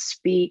don't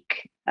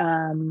speak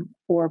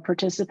or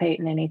participate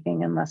in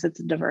anything unless it's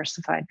a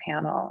diversified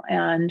panel.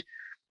 And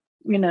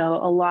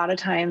a lot of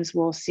times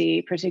we'll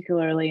see,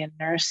 particularly in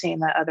nursing,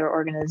 that other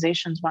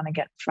organizations want to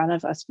get in front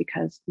of us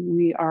because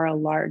we are a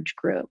large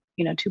group,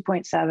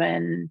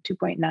 2.7,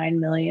 2.9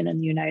 million in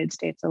the United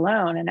States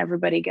alone. And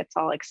everybody gets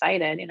all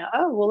excited,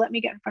 oh, well, let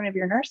me get in front of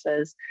your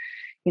nurses.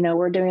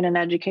 We're doing an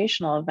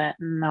educational event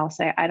and I'll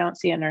say, I don't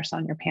see a nurse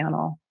on your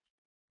panel.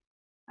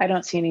 I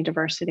don't see any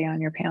diversity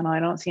on your panel. I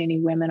don't see any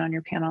women on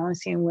your panel. I'm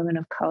seeing women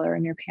of color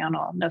in your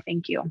panel. No,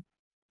 thank you.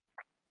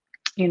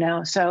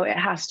 So it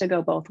has to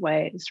go both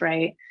ways,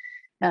 right?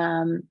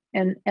 And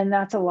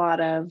that's a lot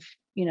of,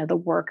 the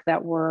work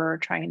that we're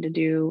trying to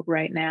do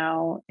right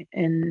now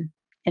in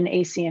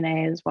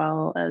ACNA, as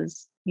well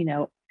as,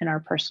 in our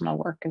personal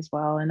work as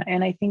well.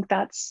 And I think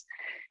that's,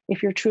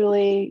 if you're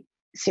truly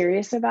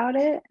serious about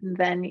it,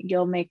 then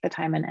you'll make the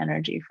time and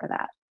energy for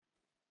that.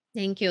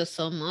 Thank you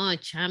so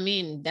much. I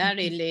mean, that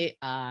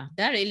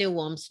really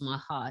warms my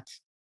heart.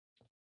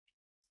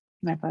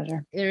 My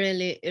pleasure.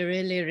 It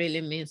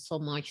really means so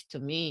much to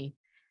me.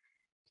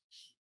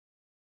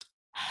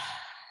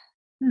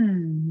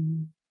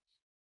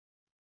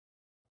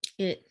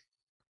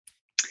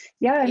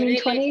 Yeah,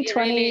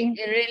 2020.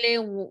 It really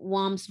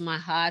warms my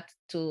heart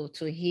to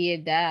hear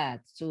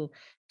that,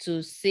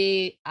 to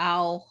see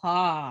how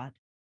hard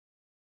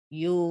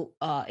you,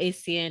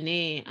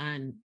 ACNA,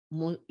 and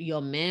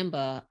your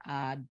member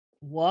are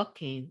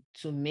working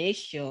to make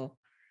sure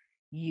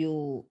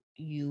you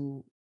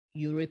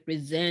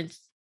represent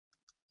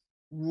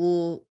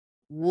who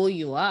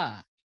you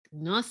are.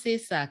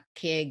 Nurses are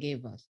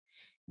caregivers.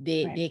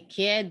 They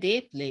care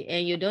deeply,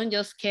 and you don't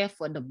just care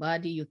for the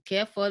body, you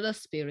care for the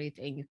spirit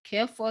and you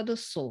care for the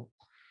soul.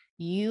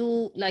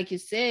 You, like you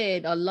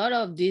said, a lot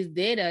of this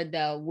data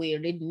that we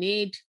really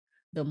need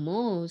the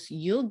most,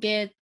 you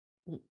get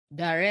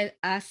direct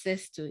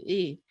access to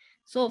it.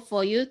 So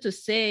for you to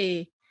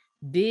say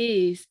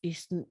this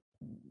is,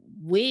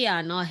 we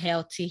are not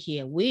healthy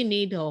here, we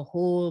need a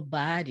whole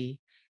body,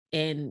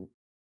 and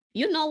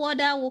you know what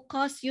that will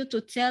cost you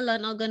to tell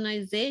an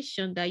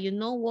organization that,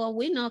 what,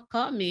 we're not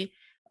coming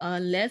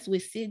unless we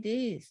see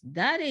this.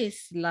 That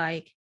is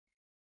like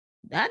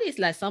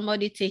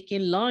somebody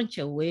taking lunch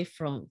away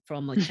from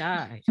a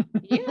child.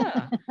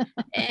 Yeah.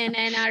 And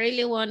I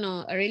really want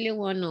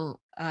to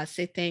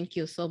say thank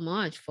you so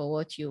much for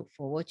what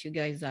you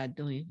guys are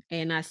doing.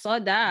 And I saw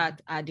that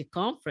at the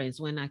conference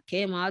when I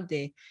came out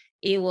there.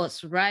 It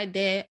was right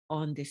there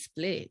on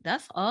display.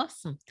 That's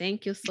awesome.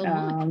 Thank you so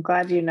much. I'm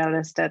glad you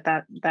noticed it.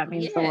 That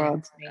means the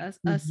world to me.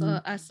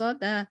 I saw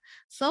that.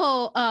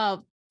 So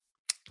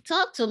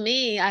talk to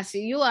me. I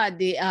see you are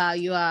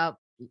you are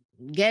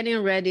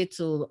getting ready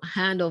to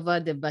hand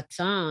over the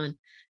baton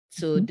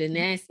to the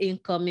next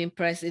incoming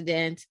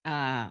president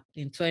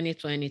in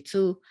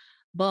 2022.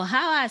 But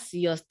how has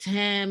your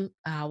term,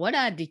 what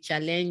are the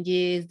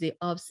challenges, the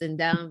ups and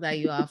downs that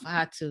you have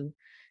had to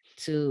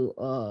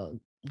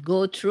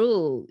go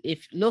through?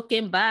 If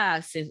looking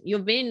back, since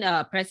you've been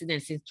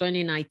president since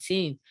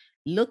 2019,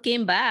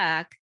 looking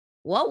back,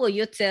 what will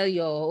you tell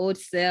your old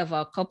self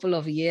a couple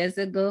of years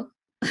ago?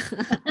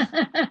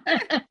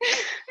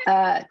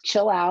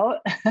 Chill out.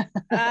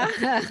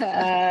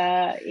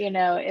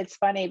 It's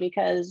funny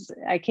because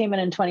I came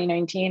in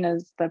 2019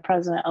 as the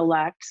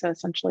president-elect. So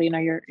essentially,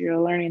 you're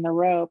learning the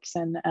ropes,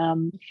 and I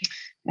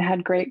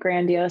had great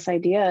grandiose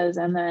ideas.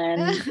 And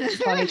then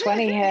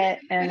 2020 hit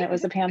and it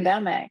was a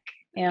pandemic.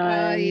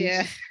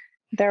 And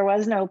there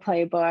was no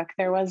playbook.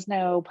 There was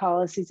no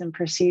policies and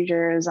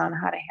procedures on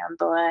how to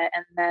handle it.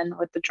 And then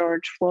with the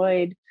George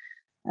Floyd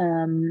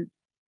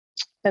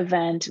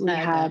event, we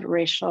had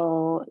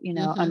racial,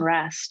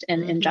 unrest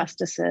and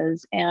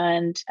injustices.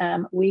 And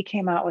we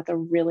came out with a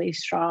really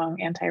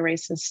strong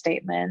anti-racist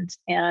statement.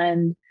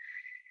 And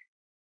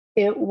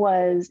it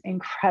was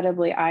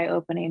incredibly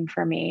eye-opening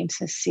for me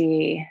to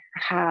see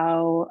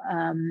how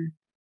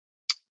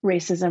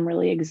racism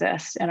really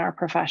exists in our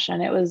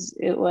profession. It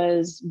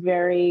was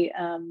very,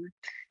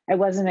 I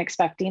wasn't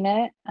expecting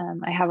it.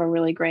 I have a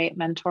really great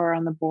mentor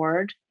on the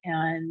board,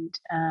 and,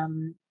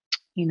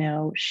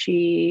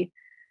 she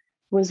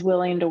was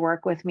willing to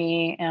work with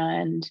me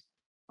and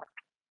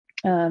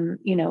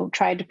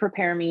tried to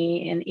prepare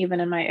me, and even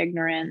in my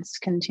ignorance,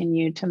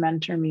 continued to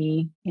mentor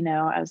me,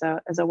 as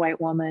a white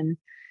woman.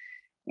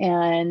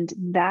 And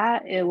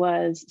that it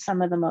was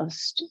some of the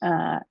most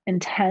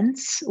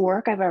intense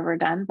work I've ever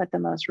done, but the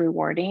most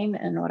rewarding.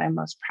 And what I'm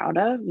most proud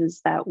of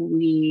is that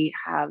we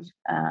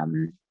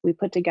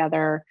put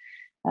together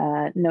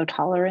zero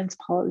tolerance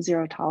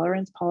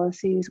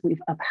policies.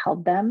 We've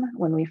upheld them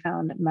when we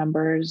found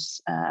members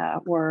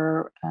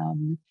were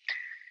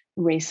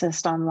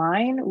racist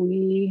online.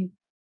 We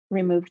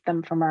removed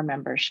them from our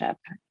membership.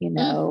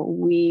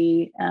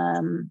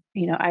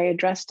 I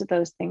addressed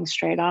those things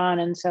straight on.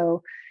 And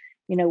so,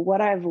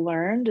 what I've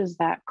learned is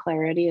that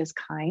clarity is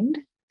kind.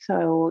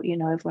 So,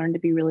 I've learned to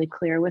be really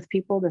clear with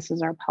people. This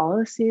is our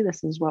policy.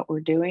 This is what we're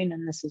doing.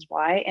 And this is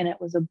why. And it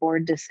was a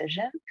board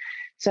decision.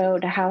 So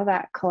to have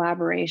that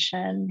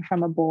collaboration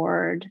from a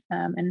board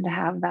and to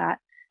have that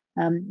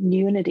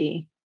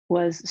unity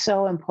was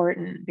so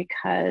important,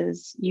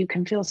 because you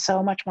can feel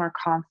so much more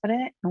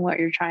confident in what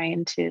you're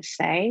trying to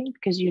say,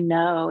 because you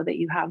know that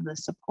you have the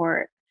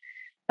support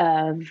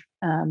of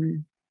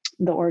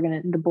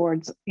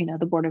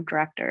the board of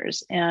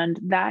directors. And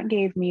that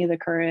gave me the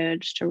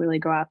courage to really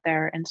go out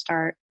there and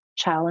start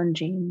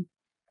challenging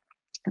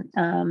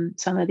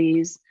some of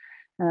these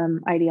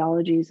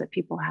ideologies that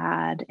people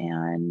had.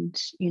 And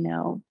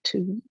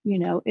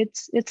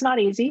it's not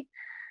easy.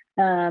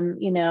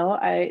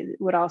 I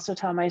would also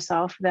tell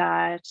myself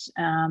that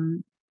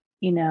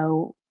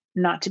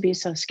not to be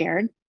so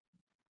scared,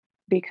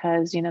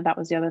 because that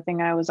was the other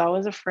thing. I was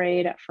always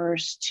afraid at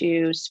first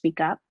to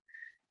speak up,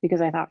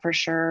 because I thought for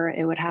sure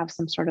it would have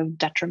some sort of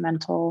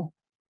detrimental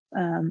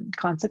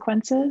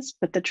consequences.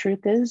 But the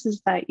truth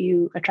is that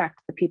you attract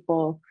the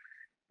people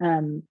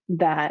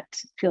that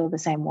feel the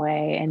same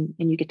way, and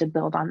you get to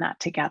build on that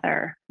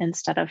together.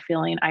 Instead of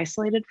feeling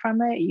isolated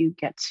from it, you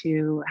get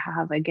to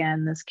have,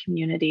 again, this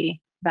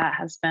community that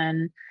has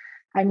been,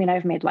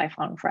 I've made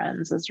lifelong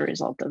friends as a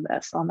result of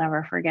this. I'll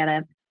never forget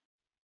it.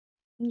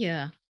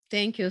 Yeah.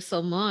 Thank you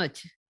so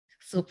much,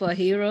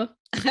 superhero.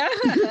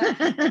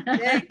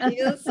 Thank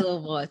you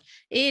so much.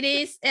 It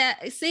is,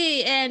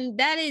 and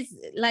that is,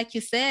 like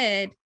you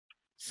said,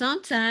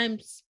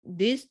 sometimes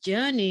this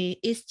journey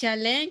is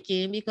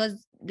challenging,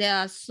 because there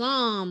are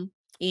some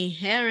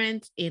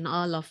inherent in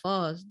all of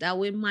us that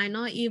we might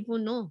not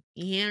even know,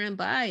 inherent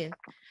bias.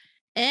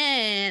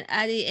 And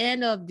at the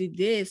end of the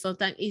day,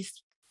 sometimes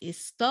it's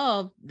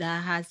stuff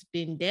that has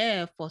been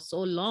there for so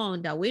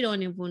long that we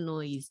don't even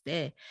know is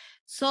there.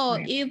 So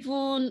Right.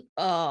 even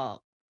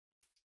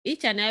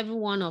each and every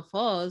one of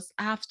us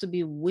have to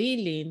be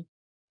willing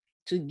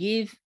to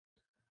give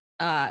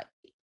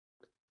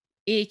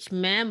each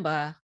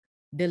member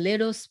the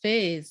little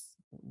space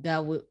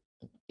that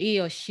he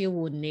or she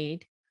would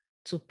need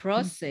to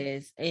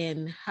process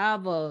and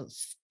have a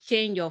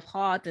change of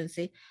heart and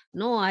say,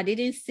 no, I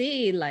didn't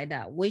see it like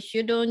that. We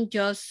shouldn't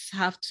just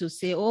have to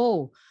say,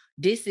 oh,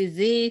 this is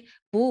it,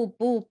 boo,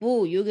 boo,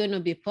 boo, you're going to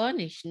be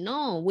punished.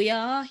 No, we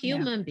are all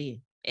human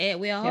beings.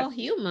 We are all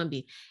human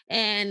beings.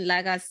 And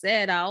like I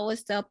said, I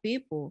always tell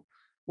people,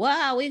 what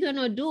are we going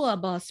to do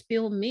about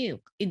spilled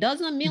milk? It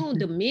doesn't mean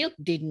the milk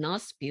did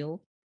not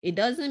spill. It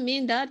doesn't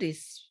mean that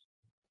is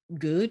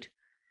good.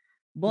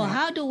 But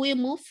how do we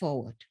move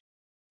forward?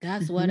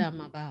 That's what I'm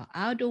about.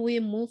 How do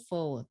we move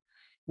forward?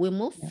 We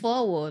move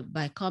forward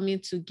by coming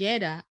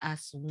together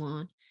as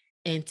one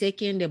and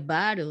taking the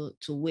battle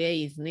to where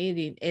it's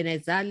needed. And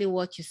exactly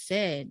what you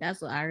said,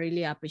 that's what I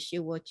really appreciate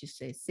what you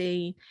said,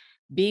 saying,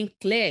 being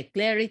clear,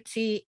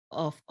 clarity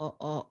of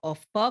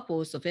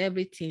purpose of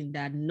everything,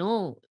 that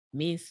no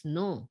means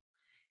no.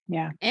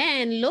 Yeah.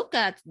 And look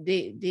at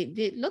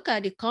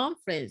the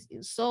conference.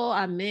 It's so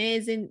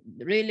amazing.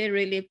 Really,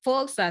 really,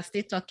 folks are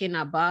still talking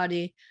about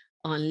it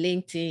on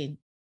LinkedIn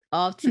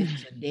up to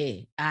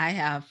today.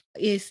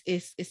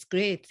 It's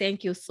great.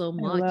 Thank you so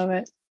much. I love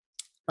it.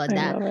 For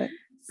that. Love it.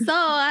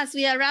 So as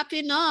we are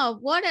wrapping up,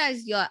 what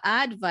is your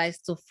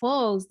advice to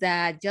folks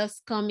that are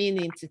just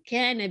coming into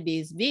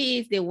cannabis, be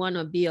if they want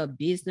to be a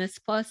business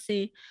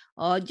person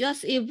or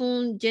just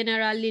even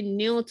generally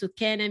new to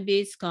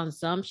cannabis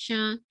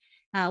consumption?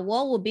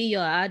 What would be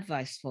your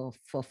advice for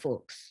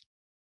folks?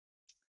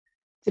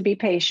 To be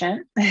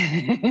patient.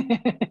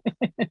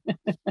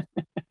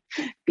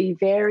 Be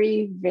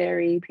very,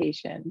 very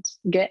patient.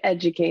 Get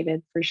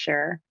educated for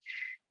sure.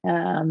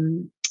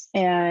 And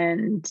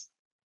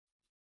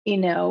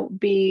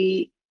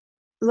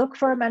look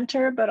for a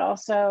mentor, but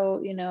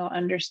also,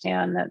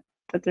 understand that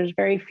there's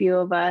very few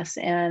of us.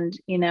 And,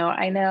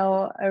 I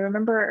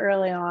remember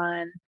early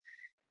on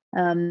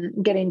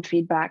getting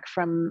feedback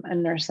from a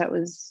nurse that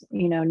was,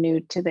 new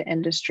to the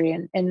industry,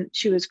 and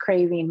she was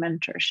craving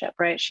mentorship,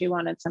 right? She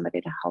wanted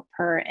somebody to help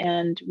her.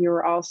 And we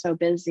were all so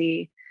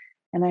busy.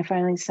 And I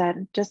finally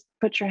said, just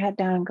put your head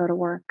down and go to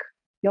work.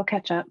 You'll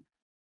catch up.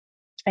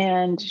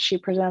 And she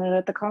presented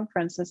at the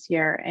conference this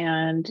year.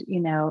 And,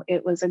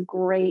 it was a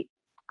great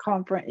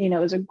conference, it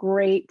was a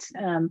great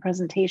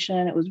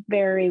presentation. It was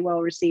very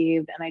well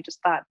received. And I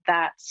just thought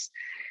that's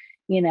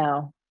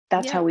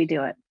how we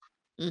do it.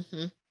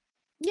 Mm-hmm.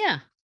 Yeah.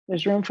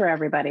 There's room for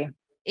everybody.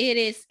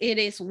 It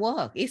is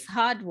work. It's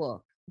hard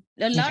work.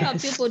 A lot of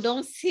people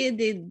don't see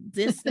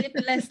the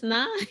sleepless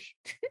night.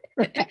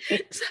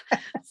 Right.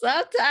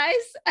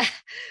 Sometimes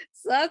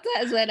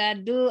when I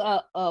do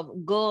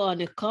go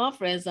on a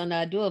conference and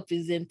I do a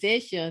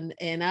presentation,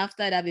 and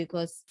after that,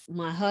 because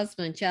my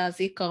husband Charles,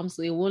 he comes,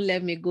 he won't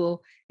let me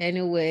go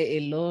anywhere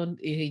alone.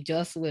 He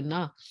just will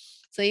not.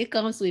 So he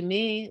comes with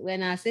me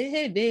when I say,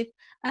 "Hey, babe,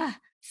 that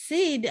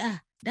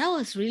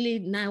was really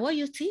nice. What do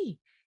you think?"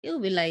 He'll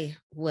be like,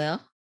 "Well,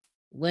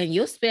 when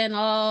you spend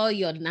all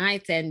your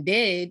night and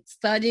day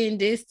studying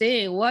this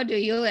thing, what do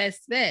you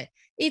expect?"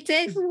 It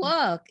takes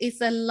work.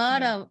 It's a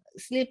lot of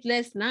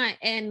sleepless night.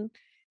 And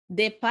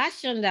the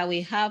passion that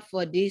we have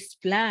for this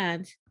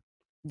plant,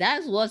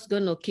 that's what's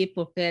going to keep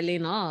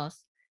propelling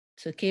us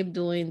to keep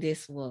doing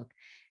this work.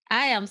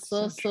 I am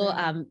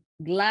I'm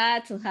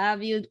glad to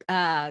have you,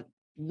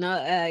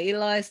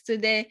 Eloise,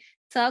 today.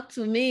 Talk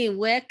to me.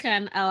 Where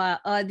can our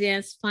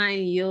audience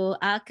find you?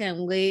 How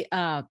can we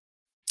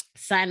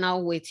sign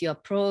up with your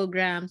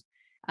programs?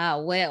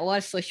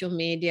 What social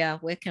media?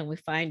 Where can we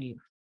find you?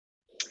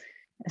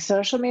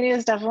 Social media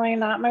is definitely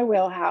not my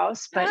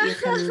wheelhouse, but you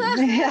can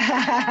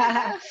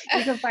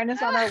find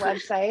us on our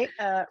website,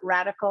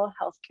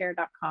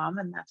 radicalhealthcare.com,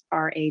 and that's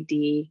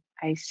RADICLE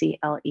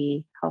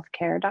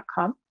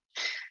healthcare.com.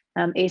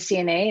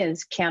 ACNA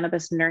is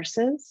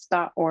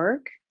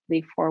cannabisnurses.org,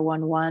 the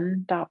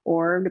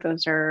 411.org.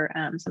 Those are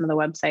some of the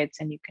websites,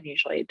 and you can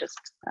usually just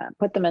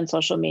put them in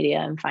social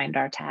media and find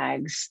our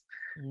tags.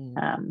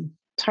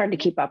 It's hard to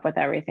keep up with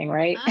everything,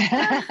 right?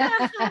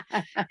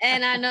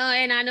 And I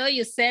know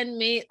you send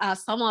me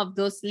some of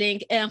those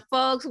links. And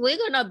folks, we're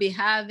gonna be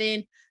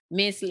having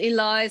Miss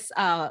Eloise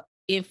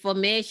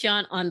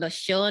information on the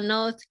show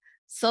notes.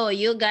 So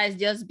you guys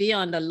just be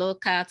on the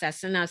lookout. As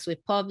soon as we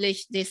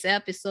publish this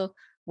episode,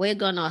 we're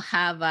gonna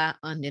have her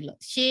on the look.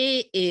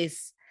 She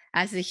is,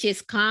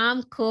 she's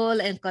calm,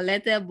 cool, and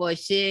collected, but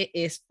she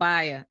is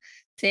fire.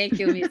 Thank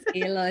you, Miss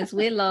Eloise.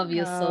 We love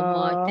you so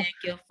much.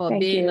 Thank you for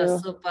being a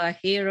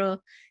superhero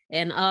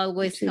and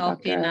always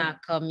helping our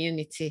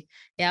community.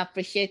 I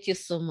appreciate you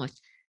so much.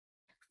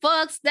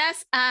 Folks,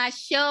 that's our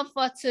show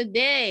for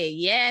today.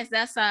 Yes,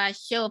 that's our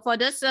show. For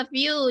those of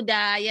you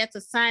that are yet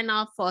to sign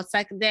up for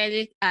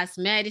Psychedelic as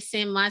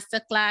Medicine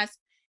Masterclass,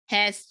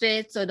 head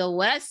straight to the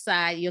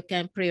website. You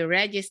can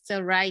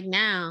pre-register right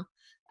now,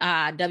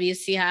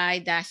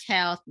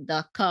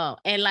 wci-health.com.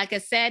 And like I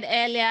said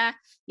earlier,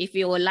 if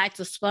you would like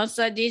to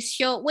sponsor this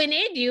show, we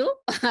need you.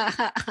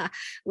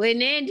 We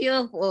need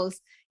you, folks.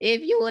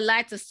 If you would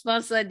like to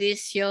sponsor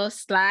this show,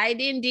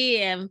 slide in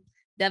DM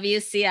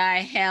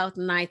WCI Health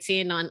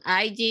 19 on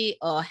IG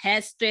or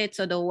head straight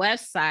to the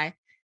website,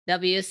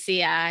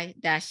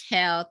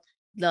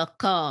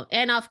 WCI-health.com.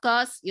 And of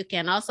course, you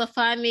can also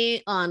find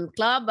me on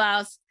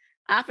Clubhouse,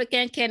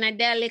 African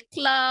Cannadelic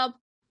Club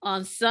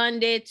on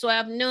Sunday,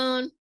 12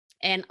 noon,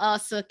 and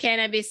also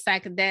Cannabis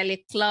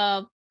Psychedelic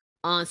Club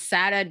on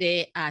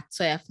Saturday at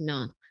 12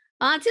 noon.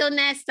 Until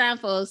next time,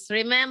 folks,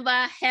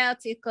 remember,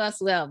 health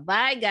equals well.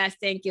 Bye, guys.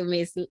 Thank you,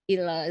 Miss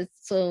Eloise,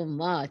 so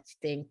much.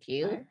 Thank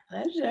you.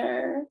 My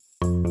pleasure.